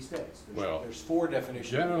the 50 states. Well, There's 4 definitions.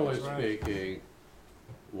 Generally That's right. speaking,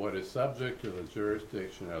 what is subject to the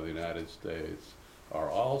jurisdiction of the United States are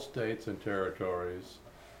all states and territories,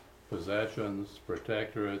 possessions,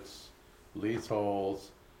 protectorates,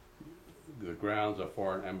 leaseholds, the grounds of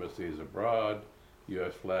foreign embassies abroad,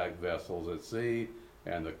 U.S. flag vessels at sea,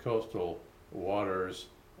 and the coastal waters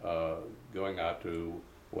going out to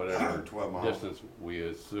whatever 12 miles. distance we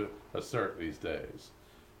assert these days.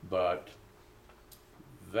 But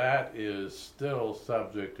that is still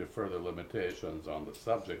subject to further limitations on the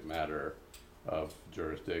subject matter of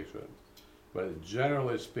jurisdiction. But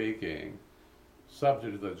generally speaking,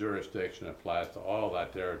 subject to the jurisdiction applies to all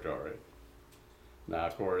that territory. Now,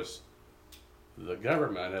 of course, the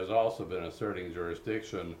government has also been asserting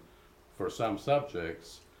jurisdiction for some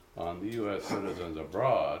subjects on the U.S. citizens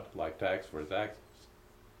abroad, like tax for taxes,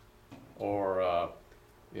 or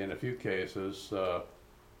in a few cases,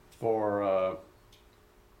 for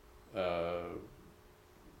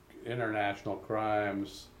international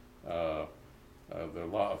crimes, the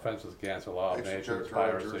law offenses against the law of nations,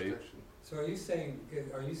 Extraterritorial piracy. jurisdiction. So are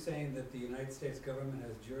you saying that the United States government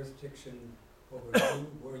has jurisdiction over you,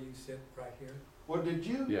 where you sit right here? Well,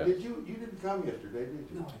 you Yes. didn't come yesterday, did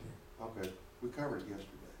you? No, I didn't. Okay, we covered it yesterday.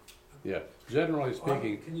 Yeah, generally Can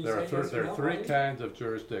speaking, you there are say yes or there are no, 3 Marty? kinds of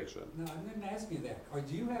jurisdiction. No, I didn't ask you that. Or does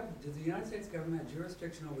the United States government have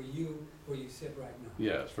jurisdiction over you where you sit right now?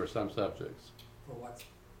 Yes, for some subjects, For what?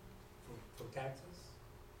 For taxes?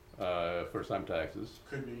 for some taxes,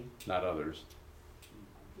 Could be. not others.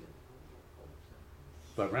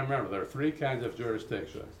 But remember, there are 3 kinds of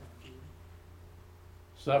jurisdiction.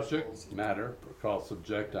 Subject matter, called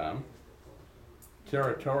subjectum,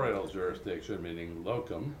 territorial jurisdiction, meaning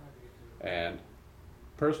locum, and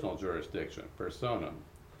personal jurisdiction, personam.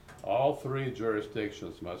 All 3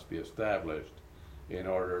 jurisdictions must be established in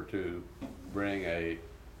order to bring a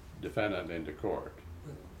defendant into court.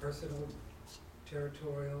 With personal,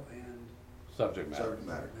 territorial, and Subject matter. Subject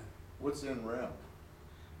matter. What's in rem?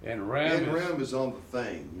 And rem In is, rem is on the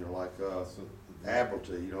thing, like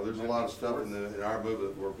admiralty, there's a lot of stuff in our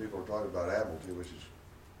movement where people are talking about admiralty, which is,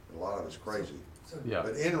 a lot of it's crazy. So, yeah,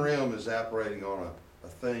 But in rem is operating on a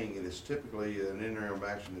thing, and it's typically an in rem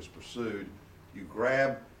action is pursued. If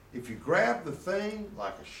you grab the thing,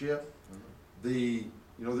 like a ship,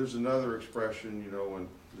 there's another expression, when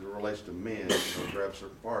it relates to men, grab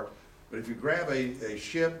certain parts. But if you grab a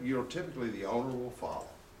ship, typically the owner will follow.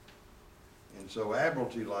 And so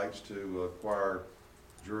admiralty likes to acquire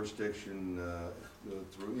jurisdiction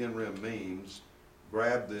through in rem means,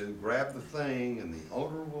 grab the thing, and the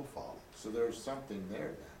owner will follow. So there's something there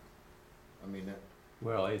then. I mean,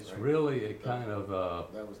 well, it's Right. really a kind of,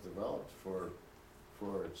 that was developed for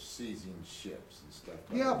seizing ships and stuff.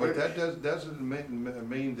 like Yeah, but that doesn't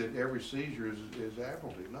mean that every seizure is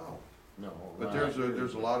admiralty, no. No. But I there's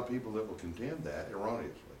agree. a lot of people that will contend that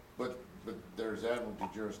erroneously. But there's admiralty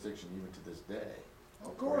jurisdiction even to this day.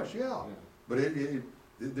 Of course, yeah. Yeah. But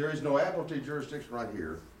there is no admiralty jurisdiction right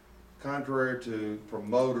here, contrary to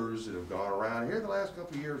promoters that have gone around here the last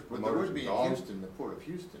couple of years. But there Promoters would be have in gone. Houston, the Port of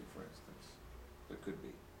Houston, for instance. There could be.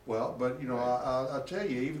 Well, but I'll tell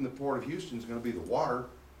you, even the Port of Houston's gonna be the water,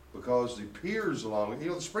 because the piers along,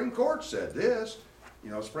 the Supreme Court said this.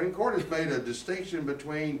 Supreme Court has made a distinction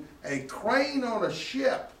between a crane on a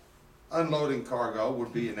ship unloading cargo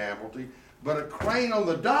would be an admiralty, but a crane on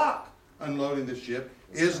the dock unloading the ship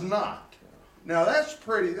is not. Now, that's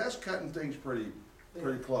cutting things pretty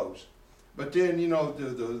close. But then,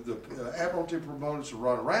 the admiralty promoters will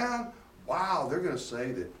run around, wow, they're gonna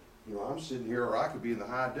say that, I'm sitting here, or I could be in the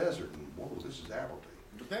high desert, and whoa, this is admiralty.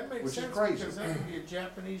 But that makes Which is sense crazy. because that would be a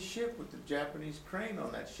Japanese ship with the Japanese crane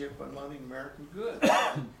on that ship unloading American goods.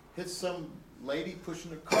 Hits some lady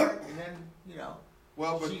pushing a cart and then,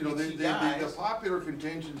 Well, but She the dies. popular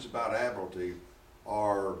contentions about admiralty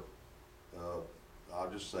are, I'll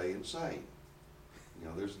just say insane.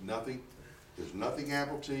 There's nothing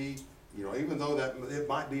admiralty, even though that it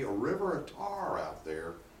might be a river of tar out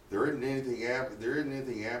there, there isn't anything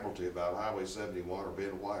admiralty about Highway 71 or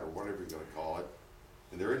Ben White or whatever you're gonna call it.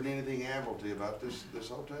 And there isn't anything admiralty about this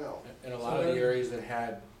hotel. And a lot of the areas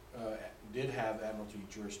that did have admiralty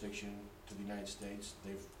jurisdiction to the United States,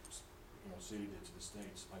 they've, ceded it to the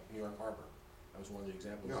states, like New York Harbor. That was one of the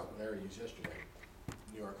examples Yeah. Larry used yesterday.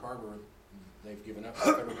 New York Harbor, they've given up, the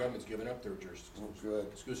federal government's given up their jurisdiction. good.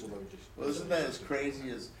 Exclusively just. Well, isn't that as crazy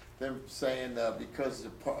as them saying because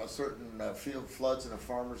a certain field floods in a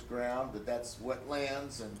farmer's ground, that's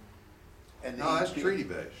wetlands and No, that's treaty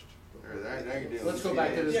based. Let's go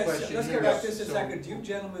back to this Yes, question let's here. go back just a So- second.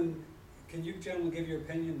 Can you gentlemen give your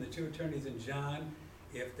opinion, the two attorneys and John,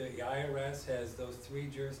 if the IRS has those three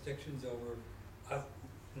jurisdictions over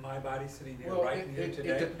my body sitting here Well, right here it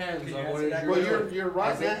today? depends Can you on answer what is that your- question? Well, you're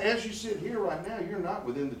right I now, think- as you sit here right now, you're not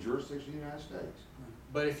within the jurisdiction of the United States.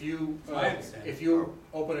 But if you, I understand. if you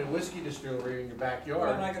open a whiskey distillery in your Well, I'm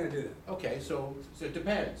backyard, not gonna do that. okay, so it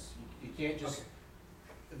depends. You can't just,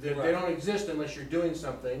 Okay. they don't exist unless you're doing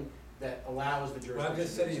something that allows the jurisdiction. Well, I'm just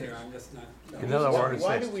to sitting here, exist. I'm just not. In other words,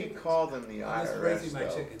 Why do we call them the I'm just IRS raising my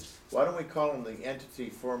though? chickens. Why don't we call them the entity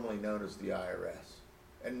formerly known as the IRS?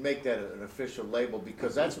 And make that an official label,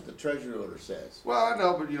 because that's what the treasury order says. Well, I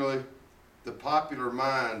know, but you know, the popular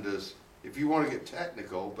mind is, if you wanna get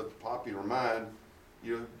technical, but the popular mind,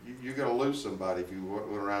 you're gonna lose somebody if you went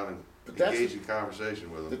around But and that's- engaged in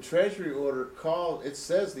conversation with The them. treasury order it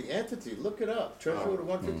says the entity, look it up, treasury Oh. order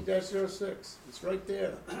 150-06, it's right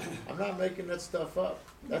there. I'm not making that stuff up.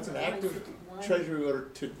 That's an active treasury order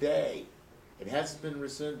today. It hasn't been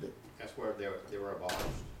rescinded. That's where they were abolished.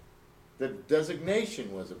 The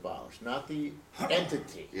designation was abolished, not the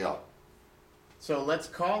entity. Yeah, So let's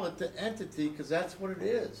call it the entity, because that's what it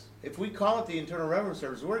is. If we call it the Internal Revenue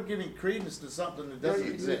Service, we're giving credence to something that doesn't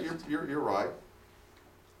exist. you're right.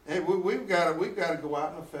 And we've gotta go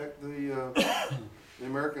out and affect the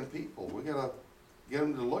American people. We gotta get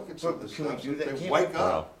them to look at some of But this can we stuff, so do that? they Can't wake we-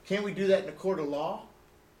 up. Can't we do that in a court of law?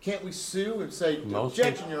 Can't we sue and say, Most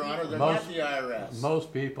objection, people- Your Honor, they're most- not the IRS?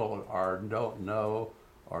 Most people don't know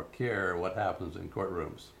or care what happens in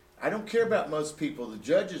courtrooms. I don't care about most people, the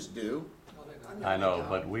judges do. I know,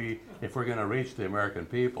 but if we're gonna reach the American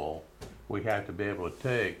people, we have to be able to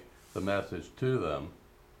take the message to them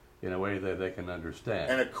in a way that they can understand.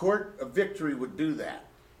 And a court of victory would do that.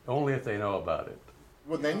 Only if they know about it.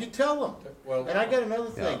 Well, then you tell them. Well, And I got another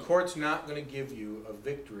the thing. court's not gonna give you a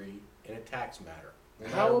victory in a tax matter, no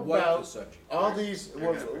How matter what the about subject. all these,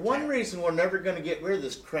 well, one reason we're never gonna get rid of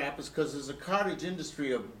this crap is because there's a cottage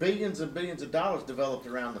industry of billions and billions of dollars developed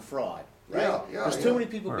around the fraud, right? Yeah, There's yeah. too many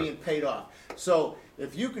people Right. being paid off. So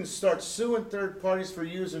if you can start suing third parties for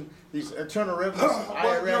using these Internal Revenue, Well,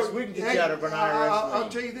 IRS, you know, we can get hey, you out of an I'll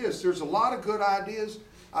IRS tell lien. you this, there's a lot of good ideas.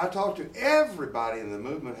 I talk to everybody in the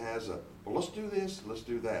movement well, let's do this, let's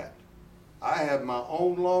do that. I have my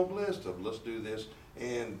own long list of let's do this,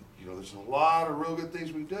 and, there's a lot of real good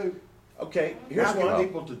things we do. Okay, here's Now get one.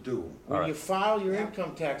 people to do them. When All you right. file your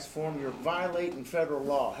income tax form, you're violating federal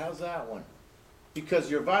law. How's that one?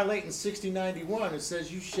 Because you're violating 6091. It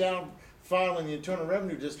says you shall file in the Internal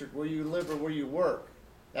Revenue District where you live or where you work.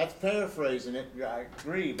 That's paraphrasing it, I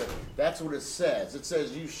agree, but that's what it says. It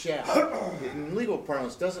says you shall. In legal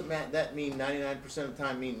parlance, doesn't that mean 99% of the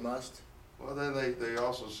time mean must? Well, then they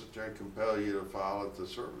also sit there and compel you to file at the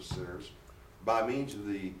service centers by means of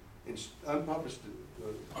the unpublished,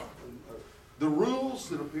 the rules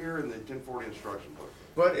that appear in the 1040 instruction book.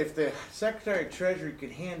 But if the Secretary of Treasury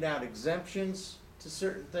could hand out exemptions to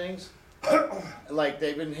certain things, like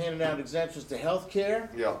they've been handing out exemptions to health care,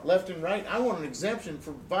 Yeah. left and right, I want an exemption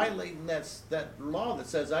for violating that law that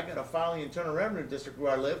says I gotta file the Internal Revenue District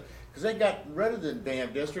where I live, because they got rid of the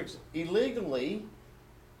damn districts illegally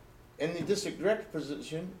in the district director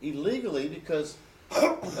position, illegally, because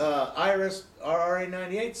IRS RRA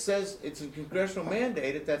 98 says it's a congressional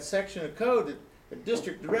mandate at that section of code that the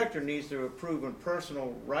district director needs to approve in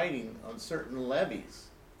personal writing on certain levies.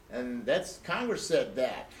 And Congress said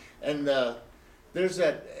that. And there's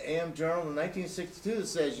that AM Journal in 1962 that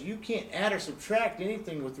says you can't add or subtract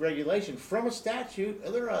anything with regulation from a statute,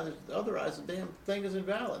 otherwise the damn thing is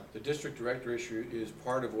invalid. The district director issue is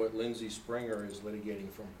part of what Lindsay Springer is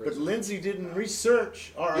litigating from But prison. Lindsay didn't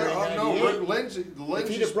research RRA Yeah, no, 98.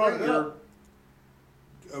 Lindsay he'd have brought it Springer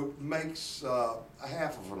up. makes a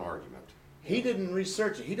half of an argument. He didn't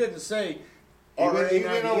research it. He didn't say He RRA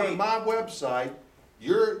went over to 98. my website.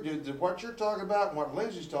 What you're talking about and what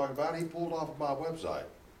Lindsay's talking about, he pulled off of my website.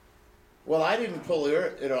 Well, I didn't pull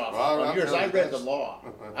it off Well, on I'm yours. telling I you, read the that's- law.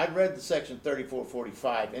 I read the section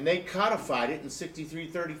 3445, and they codified it in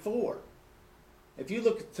 6334. If you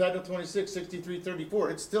look at Title 26, 6334,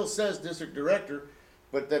 it still says district director,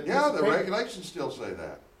 but that piece Yeah, of the paper- regulations still say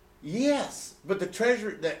that. Yes, but the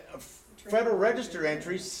treasurer, the Federal Register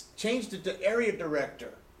entries changed it to area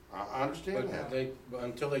director. I understand But that.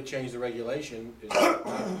 until they change the regulation, it's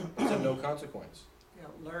of no consequence. Yeah,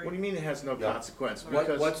 What Larry, do you mean it has no Yeah. consequence? What's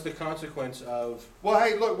Because the consequence of, Well,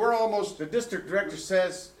 hey, look, we're almost, the district director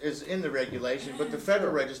says is in the regulation, but the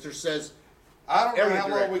Federal Register says I don't know Area how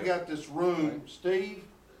long we director. got this room, Steve.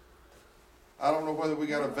 I don't know whether we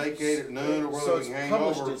gotta vacate at noon or so whether we it's can hang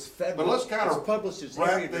published over. as federal. But let's kind it's of published as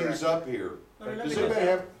area wrap things director. up here. Larry, let Does me anybody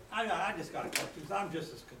go- have I just got a question, 'cause I'm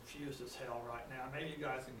just as confused as hell right now. Maybe you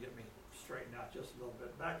guys can get me straightened out just a little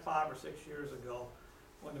bit. Back 5 or 6 years ago,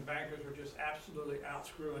 when the bankers were just absolutely out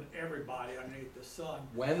screwing everybody underneath the sun.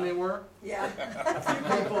 When they were? Yeah. A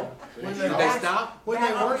few people, when Did they stop? When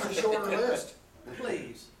they weren't a shorter list.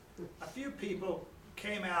 please, a few people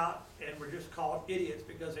came out and were just called idiots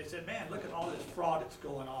because they said, man, look at all this fraud that's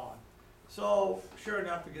going on. So sure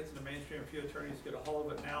enough, it gets in the mainstream, a few attorneys get a hold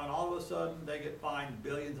of it now, and all of a sudden, they get fined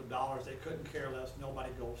billions of dollars. They couldn't care less,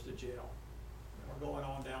 nobody goes to jail. We're going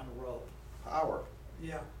on down the road. Power.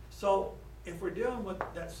 Yeah, so if we're dealing with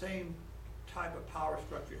that same type of power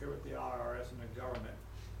structure here with the IRS and the government,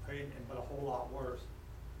 I mean, but a whole lot worse,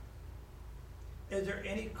 is there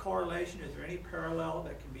any correlation, is there any parallel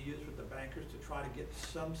that can be used with the bankers to try to get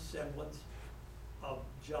some semblance of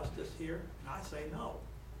justice here? And I say no,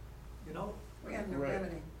 you know? We have no Right.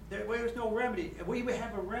 remedy. There's no remedy. We would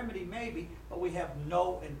have a remedy maybe, but we have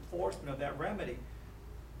no enforcement of that remedy.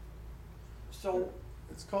 So,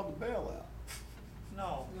 It's called the bailout.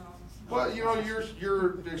 no. No. Well, you know,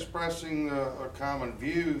 you're expressing a common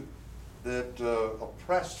view that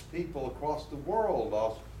oppressed people across the world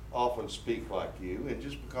often speak like you, and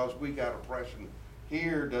just because we got oppression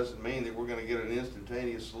here doesn't mean that we're gonna get an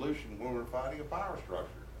instantaneous solution when we're fighting a power structure.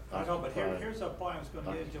 I know, but here's a point I was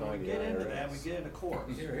gonna get into, when we get into that, we get into courts,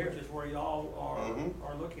 which is where y'all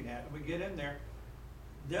are looking at, and we get in there,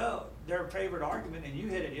 their favorite argument, and you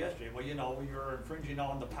hit it yesterday, well, you know, you're infringing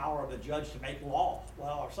on the power of the judge to make law,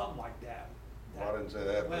 well, or something like that. Well, I didn't say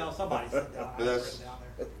that. but- Well, somebody said that, I But have that's written down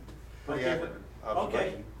there. Pretty Okay, accurate Okay,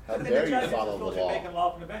 observation. How but then dare the you judge is follow the supposed to be law. making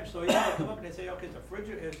law from the bench, so you gotta come up and they say, okay,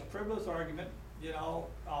 it's a frivolous argument, you know,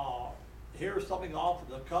 here's something off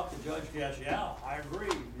the cuff, the judge goes, yeah, I agree,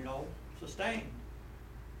 you know, sustained.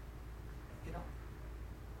 You know,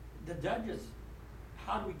 the judges,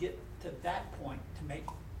 how do we get to that point to make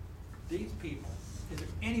these people, is there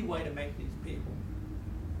any way to make these people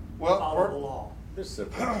Well, follow the law? They're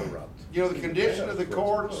simply corrupt. you know, the condition of the Yeah,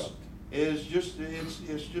 courts corrupt. is just,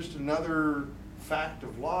 it's just another fact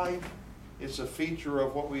of life. It's a feature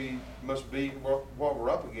of what we must be, what we're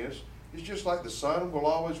up against. It's just like the sun will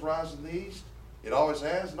always rise in the east. It always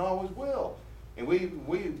has and always will. And we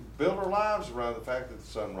build our lives around the fact that the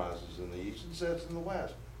sun rises in the east and sets in the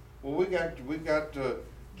west. Well, we've got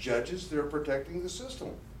judges that are protecting the system.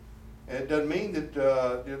 And it doesn't mean that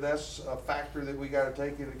that's a factor that we gotta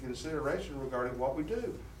take into consideration regarding what we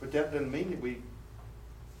do. But that doesn't mean that we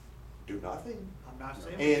do nothing. I'm not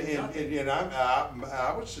saying we do nothing. And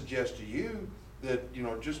I would suggest to you that, you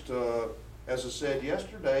know, just, as I said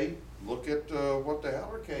yesterday, look at, what the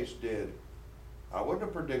Heller case did. I wouldn't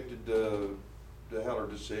have predicted the Heller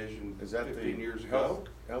decision Is that 15 the years ago.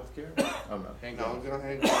 healthcare? Oh, no. No, I'm gonna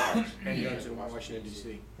hang on. Handguns in Washington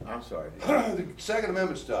DC. I'm sorry. The Second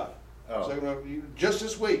Amendment stuff. Oh. Second Amendment, just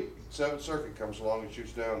this week, Seventh Circuit comes along and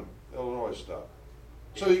shoots down Illinois stuff.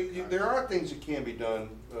 So there are things that can be done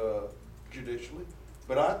judicially,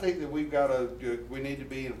 but I think that we need to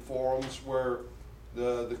be in forums where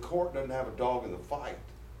the court doesn't have a dog in the fight.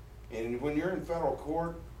 And when you're in federal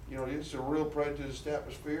court, you know, it's a real prejudiced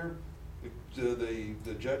atmosphere.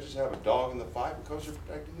 The judges have a dog in the fight because they're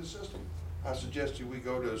protecting the system. I suggest we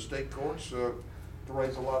go to state courts to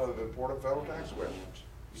raise a lot of important federal tax questions.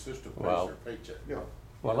 System Well- pays your paycheck. Yeah.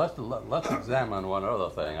 Well, let's examine one other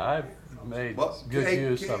thing. I've made Well, good hey,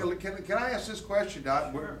 use of. can I ask this question,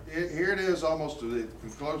 Doc? Here it is, almost to the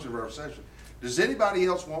conclusion of our session. Does anybody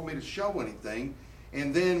else want me to show anything?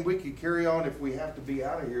 And then we can carry on if we have to be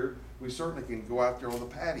out of here. We certainly can go out there on the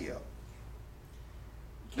patio.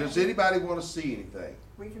 Does anybody want to see anything?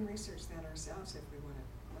 We can research that ourselves if we want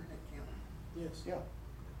to learn it, can't we? Yes. Yeah.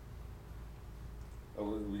 Are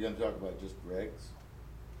we gonna talk about just regs?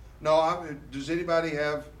 No, does anybody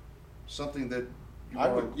have something that you I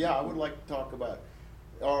want? would, yeah, I would like to talk about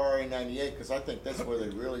RRA 98, because I think that's where they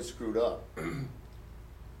really screwed up.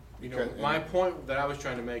 You know, Because- my point that I was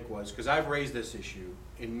trying to make was, because I've raised this issue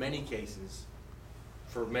in many cases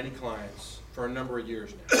for many clients for a number of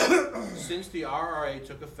years now. Since the RRA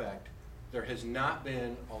took effect, there has not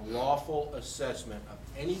been a lawful assessment of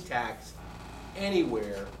any tax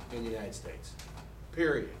anywhere in the United States,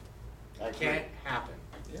 period. I agree. Can't happen.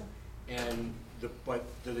 Yeah. And but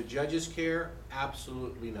do the judges care?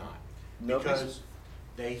 Absolutely not. No, Because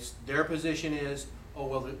their position is, oh,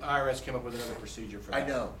 well, the IRS came up with another procedure for that. I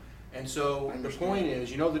know. And so I the understand. point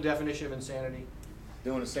is, you know the definition of insanity?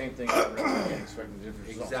 Doing the same thing over and over again, expecting different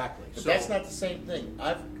results. Exactly. But So- that's not the same thing.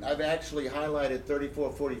 I've actually highlighted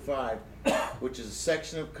 3445, which is a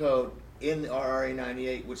section of code in the RRA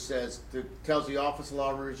 98, which says, tells the Office of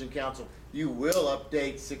Law Revision Council, you will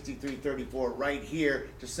update 6334 right here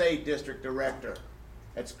to say district director.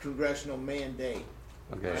 That's congressional mandate.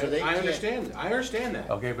 Okay. So they I can't- understand that.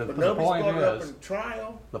 Okay, but But the nobody's point brought it up is, in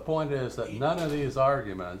trial. the point is that none of these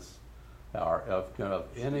arguments are of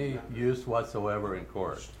any use whatsoever in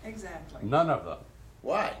court. Exactly. None of them.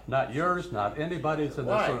 Why? Not yours, not anybody's in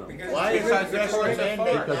this Why? room. Why is it Because the congressional courts are mandate?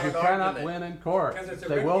 far. Because you not an cannot argument? win in court. Because it's a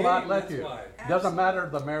They red will not game, let that's you. why. Doesn't matter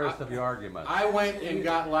the merits of your argument. I went and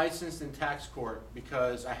got licensed in tax court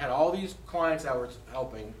because I had all these clients I was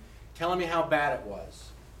helping telling me how bad it was.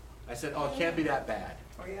 I said, oh, it can't be that bad.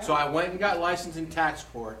 Oh, yeah? So I went and got licensed in tax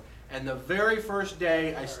court, and the very first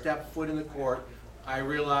day I stepped foot in the court, I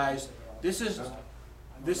realized this is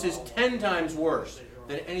 10 times worse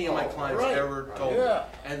than any of my clients Right. ever told me. Yeah.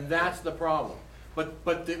 And that's the problem.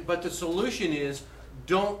 But the solution is,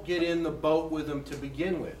 don't get in the boat with them to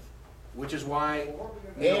begin with, which is why, you know,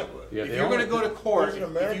 Yeah, if the you're gonna only- go to court, There's an if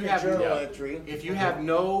American you have, Journal entry. if you have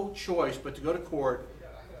no choice but to go to court,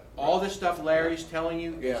 all this stuff Larry's telling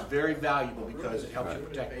you is Yeah. very valuable because it helps you Right.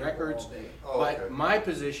 protect records. Oh, okay. But my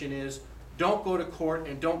position is, don't go to court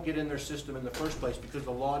and don't get in their system in the first place because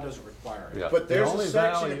the law doesn't require it. Yeah. But The there's a only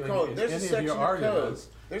section value of in code, there's a any of section your of code, arguments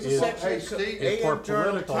there's a is- section Hey, of code, Steve, it's for AM Journal,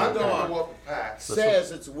 political I'm gonna Hold go on. up and pack.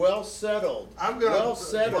 says it's well settled. I'm gonna, Well for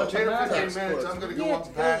settled. 10 or 15 Tax minutes, courts. I'm gonna go Yeah, up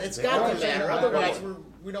and pack. it's got to only matter, thing- otherwise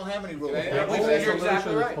we don't have any rules. The You're only exactly solution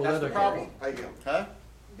is right. That's the political. problem. Hey, Gil. Huh?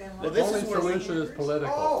 Then Well, let- The this only is where we- solution is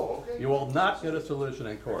political. Oh, okay. You will not get a solution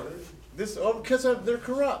in court. This, because they're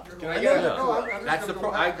corrupt. Can I know get they're a- No, I'm corrupt. just That's the gonna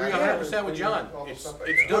go I back. agree 100% with John. It's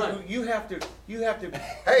done. But you have to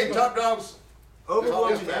Hey, top dogs. overwhelm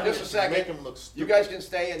Just- them just a and second. make them look stupid. You guys can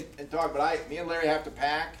stay and talk, but me and Larry have to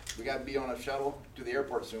pack. We gotta be on a shuttle to the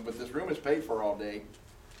airport soon, but this room is paid for all day.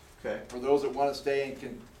 Okay. For those that wanna stay and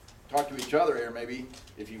can talk to each other here maybe,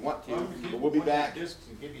 if you want to, but we'll be back. Discs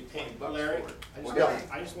and give you $10 Larry, Yeah.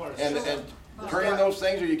 I just wanted to. And turn in those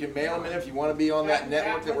things, or you can mail them in if you wanna be on that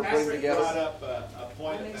network that we're putting Patrick brought together. up a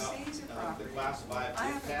point When they about seize a the property, classified I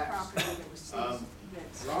have a tax. property that was seized,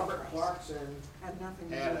 that's. Robert Clarkson Had nothing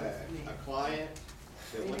to had do with me. a client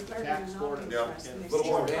that They went to declared tax it a court in non-interest, and they little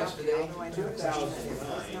more seized the advanced property, today. although I noticed that it was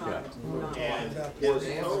 2009. not. and Not. his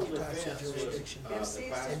total Types of defense was jurisdiction. They've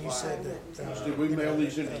seized it And you said that, Did we mail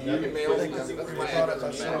these in to you? You can mail them, that's Product fine.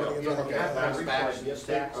 by somebody in the You're gonna go to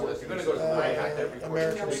the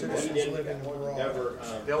American citizens living abroad. ever,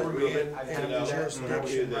 They'll remove it. And the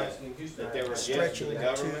jurisdiction stretching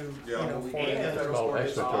to, foreign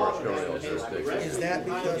It's countries. called extraterritorial Is jurisdiction. that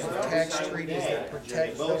because of tax treaties that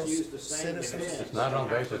protect both use the those same citizens? defense. It's not on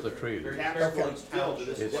basis of treaty. Tax court still to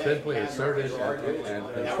this It's day simply has asserted arguments. and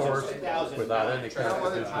enforced without any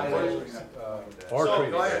constitutional basis or So,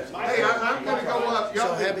 treaty go ahead. basis. Hey, I'm gonna go up. So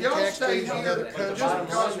Y'all, having y'all tax stay treaties in here, other just countries-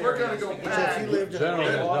 because we're gonna go So if back. you lived in. Generally,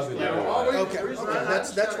 it has nothing to do with All it. we- Okay,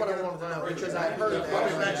 that's what I wanted to know, because I heard that,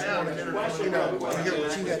 and I just wanted to, to hear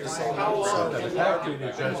what you had to say about it. So the tax treaty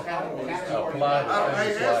just applied to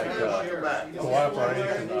Hey, things ask like me when you're back.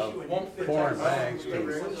 cooperation of foreign banks to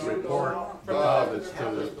report deposits to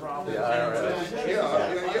the IRS. People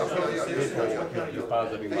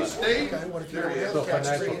depositing money. Steve? Okay, what if you don't have So tax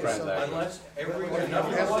financial treaties? transactions. What if you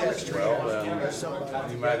don't have tax treaties? Well,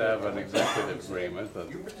 then you might have an executive agreement that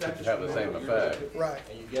should have the same effect. Right.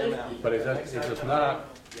 But it does not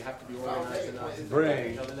You have to be organized enough.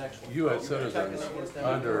 bring U.S. citizens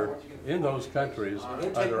in those countries,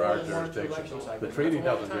 under our jurisdiction. The treaty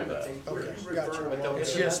doesn't do that. Okay, gotcha.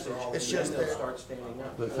 It's just that Start standing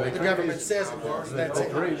up. the government says it does, that's it.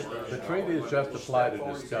 The treaty is just applied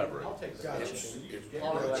to discovery,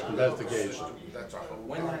 Gotcha. investigation. That's a whole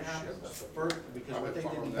When lot that of happens, shit. first, because what they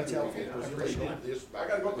didn't That's do helpful. was I appreciate it. This back.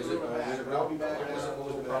 Was it, I'll be back, was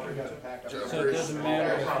the property got packed up? So it doesn't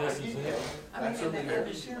matter if this is it. I mean, and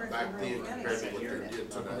the sheriff Back in then Green County compared to said what you're they that.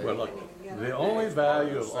 did today. Well, look, the only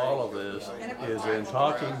value of all of this is in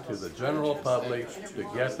talking to the general public to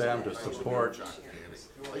get them to support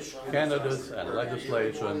candidates and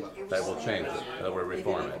legislation that will change it, that will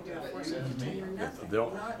reform it.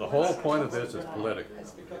 The whole point of this is political.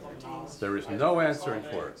 There is no answer in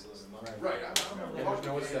court.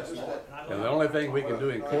 And the only thing we can do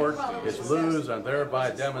in court is lose and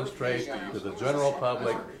thereby demonstrate to the general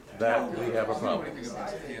public that we have a problem.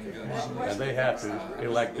 And they have to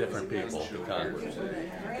elect different people to Congress.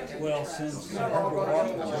 Well, since Herbert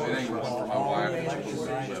Walker was all election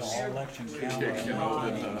rights, all election count, there's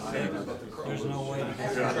no way to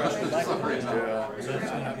get elected. So it's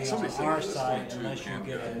gonna be on our side unless you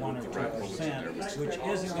get the 1 or 2%, which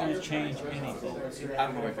isn't gonna change anything. I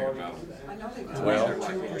don't know anything about it. I know they do. Well,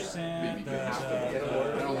 2%, I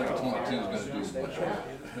don't think 22 is gonna do much.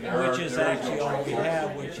 which is actually all we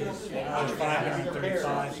have, which is out of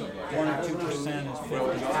 535, 1 or 2% is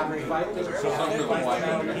 53. So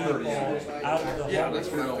 53 people out of the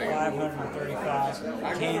whole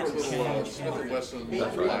 535 can't change anything. Less than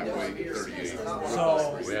lightweight, 38.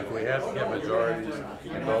 So, we have to get majorities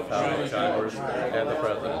in both houses of Congress and the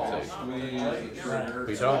presidency. If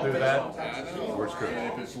we don't do that, we're screwed.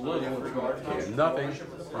 There's nothing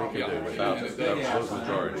we can do without those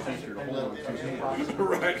majorities.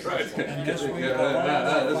 Right, right. and this week,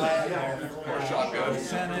 the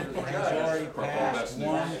Senate majority passed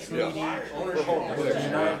one treaty with the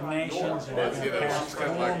United Nations, and it's going to pass 4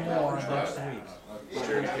 more next week.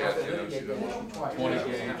 Cherry cat, you know, she's a 20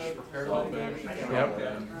 gauge, pump action,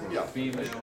 Yep. female.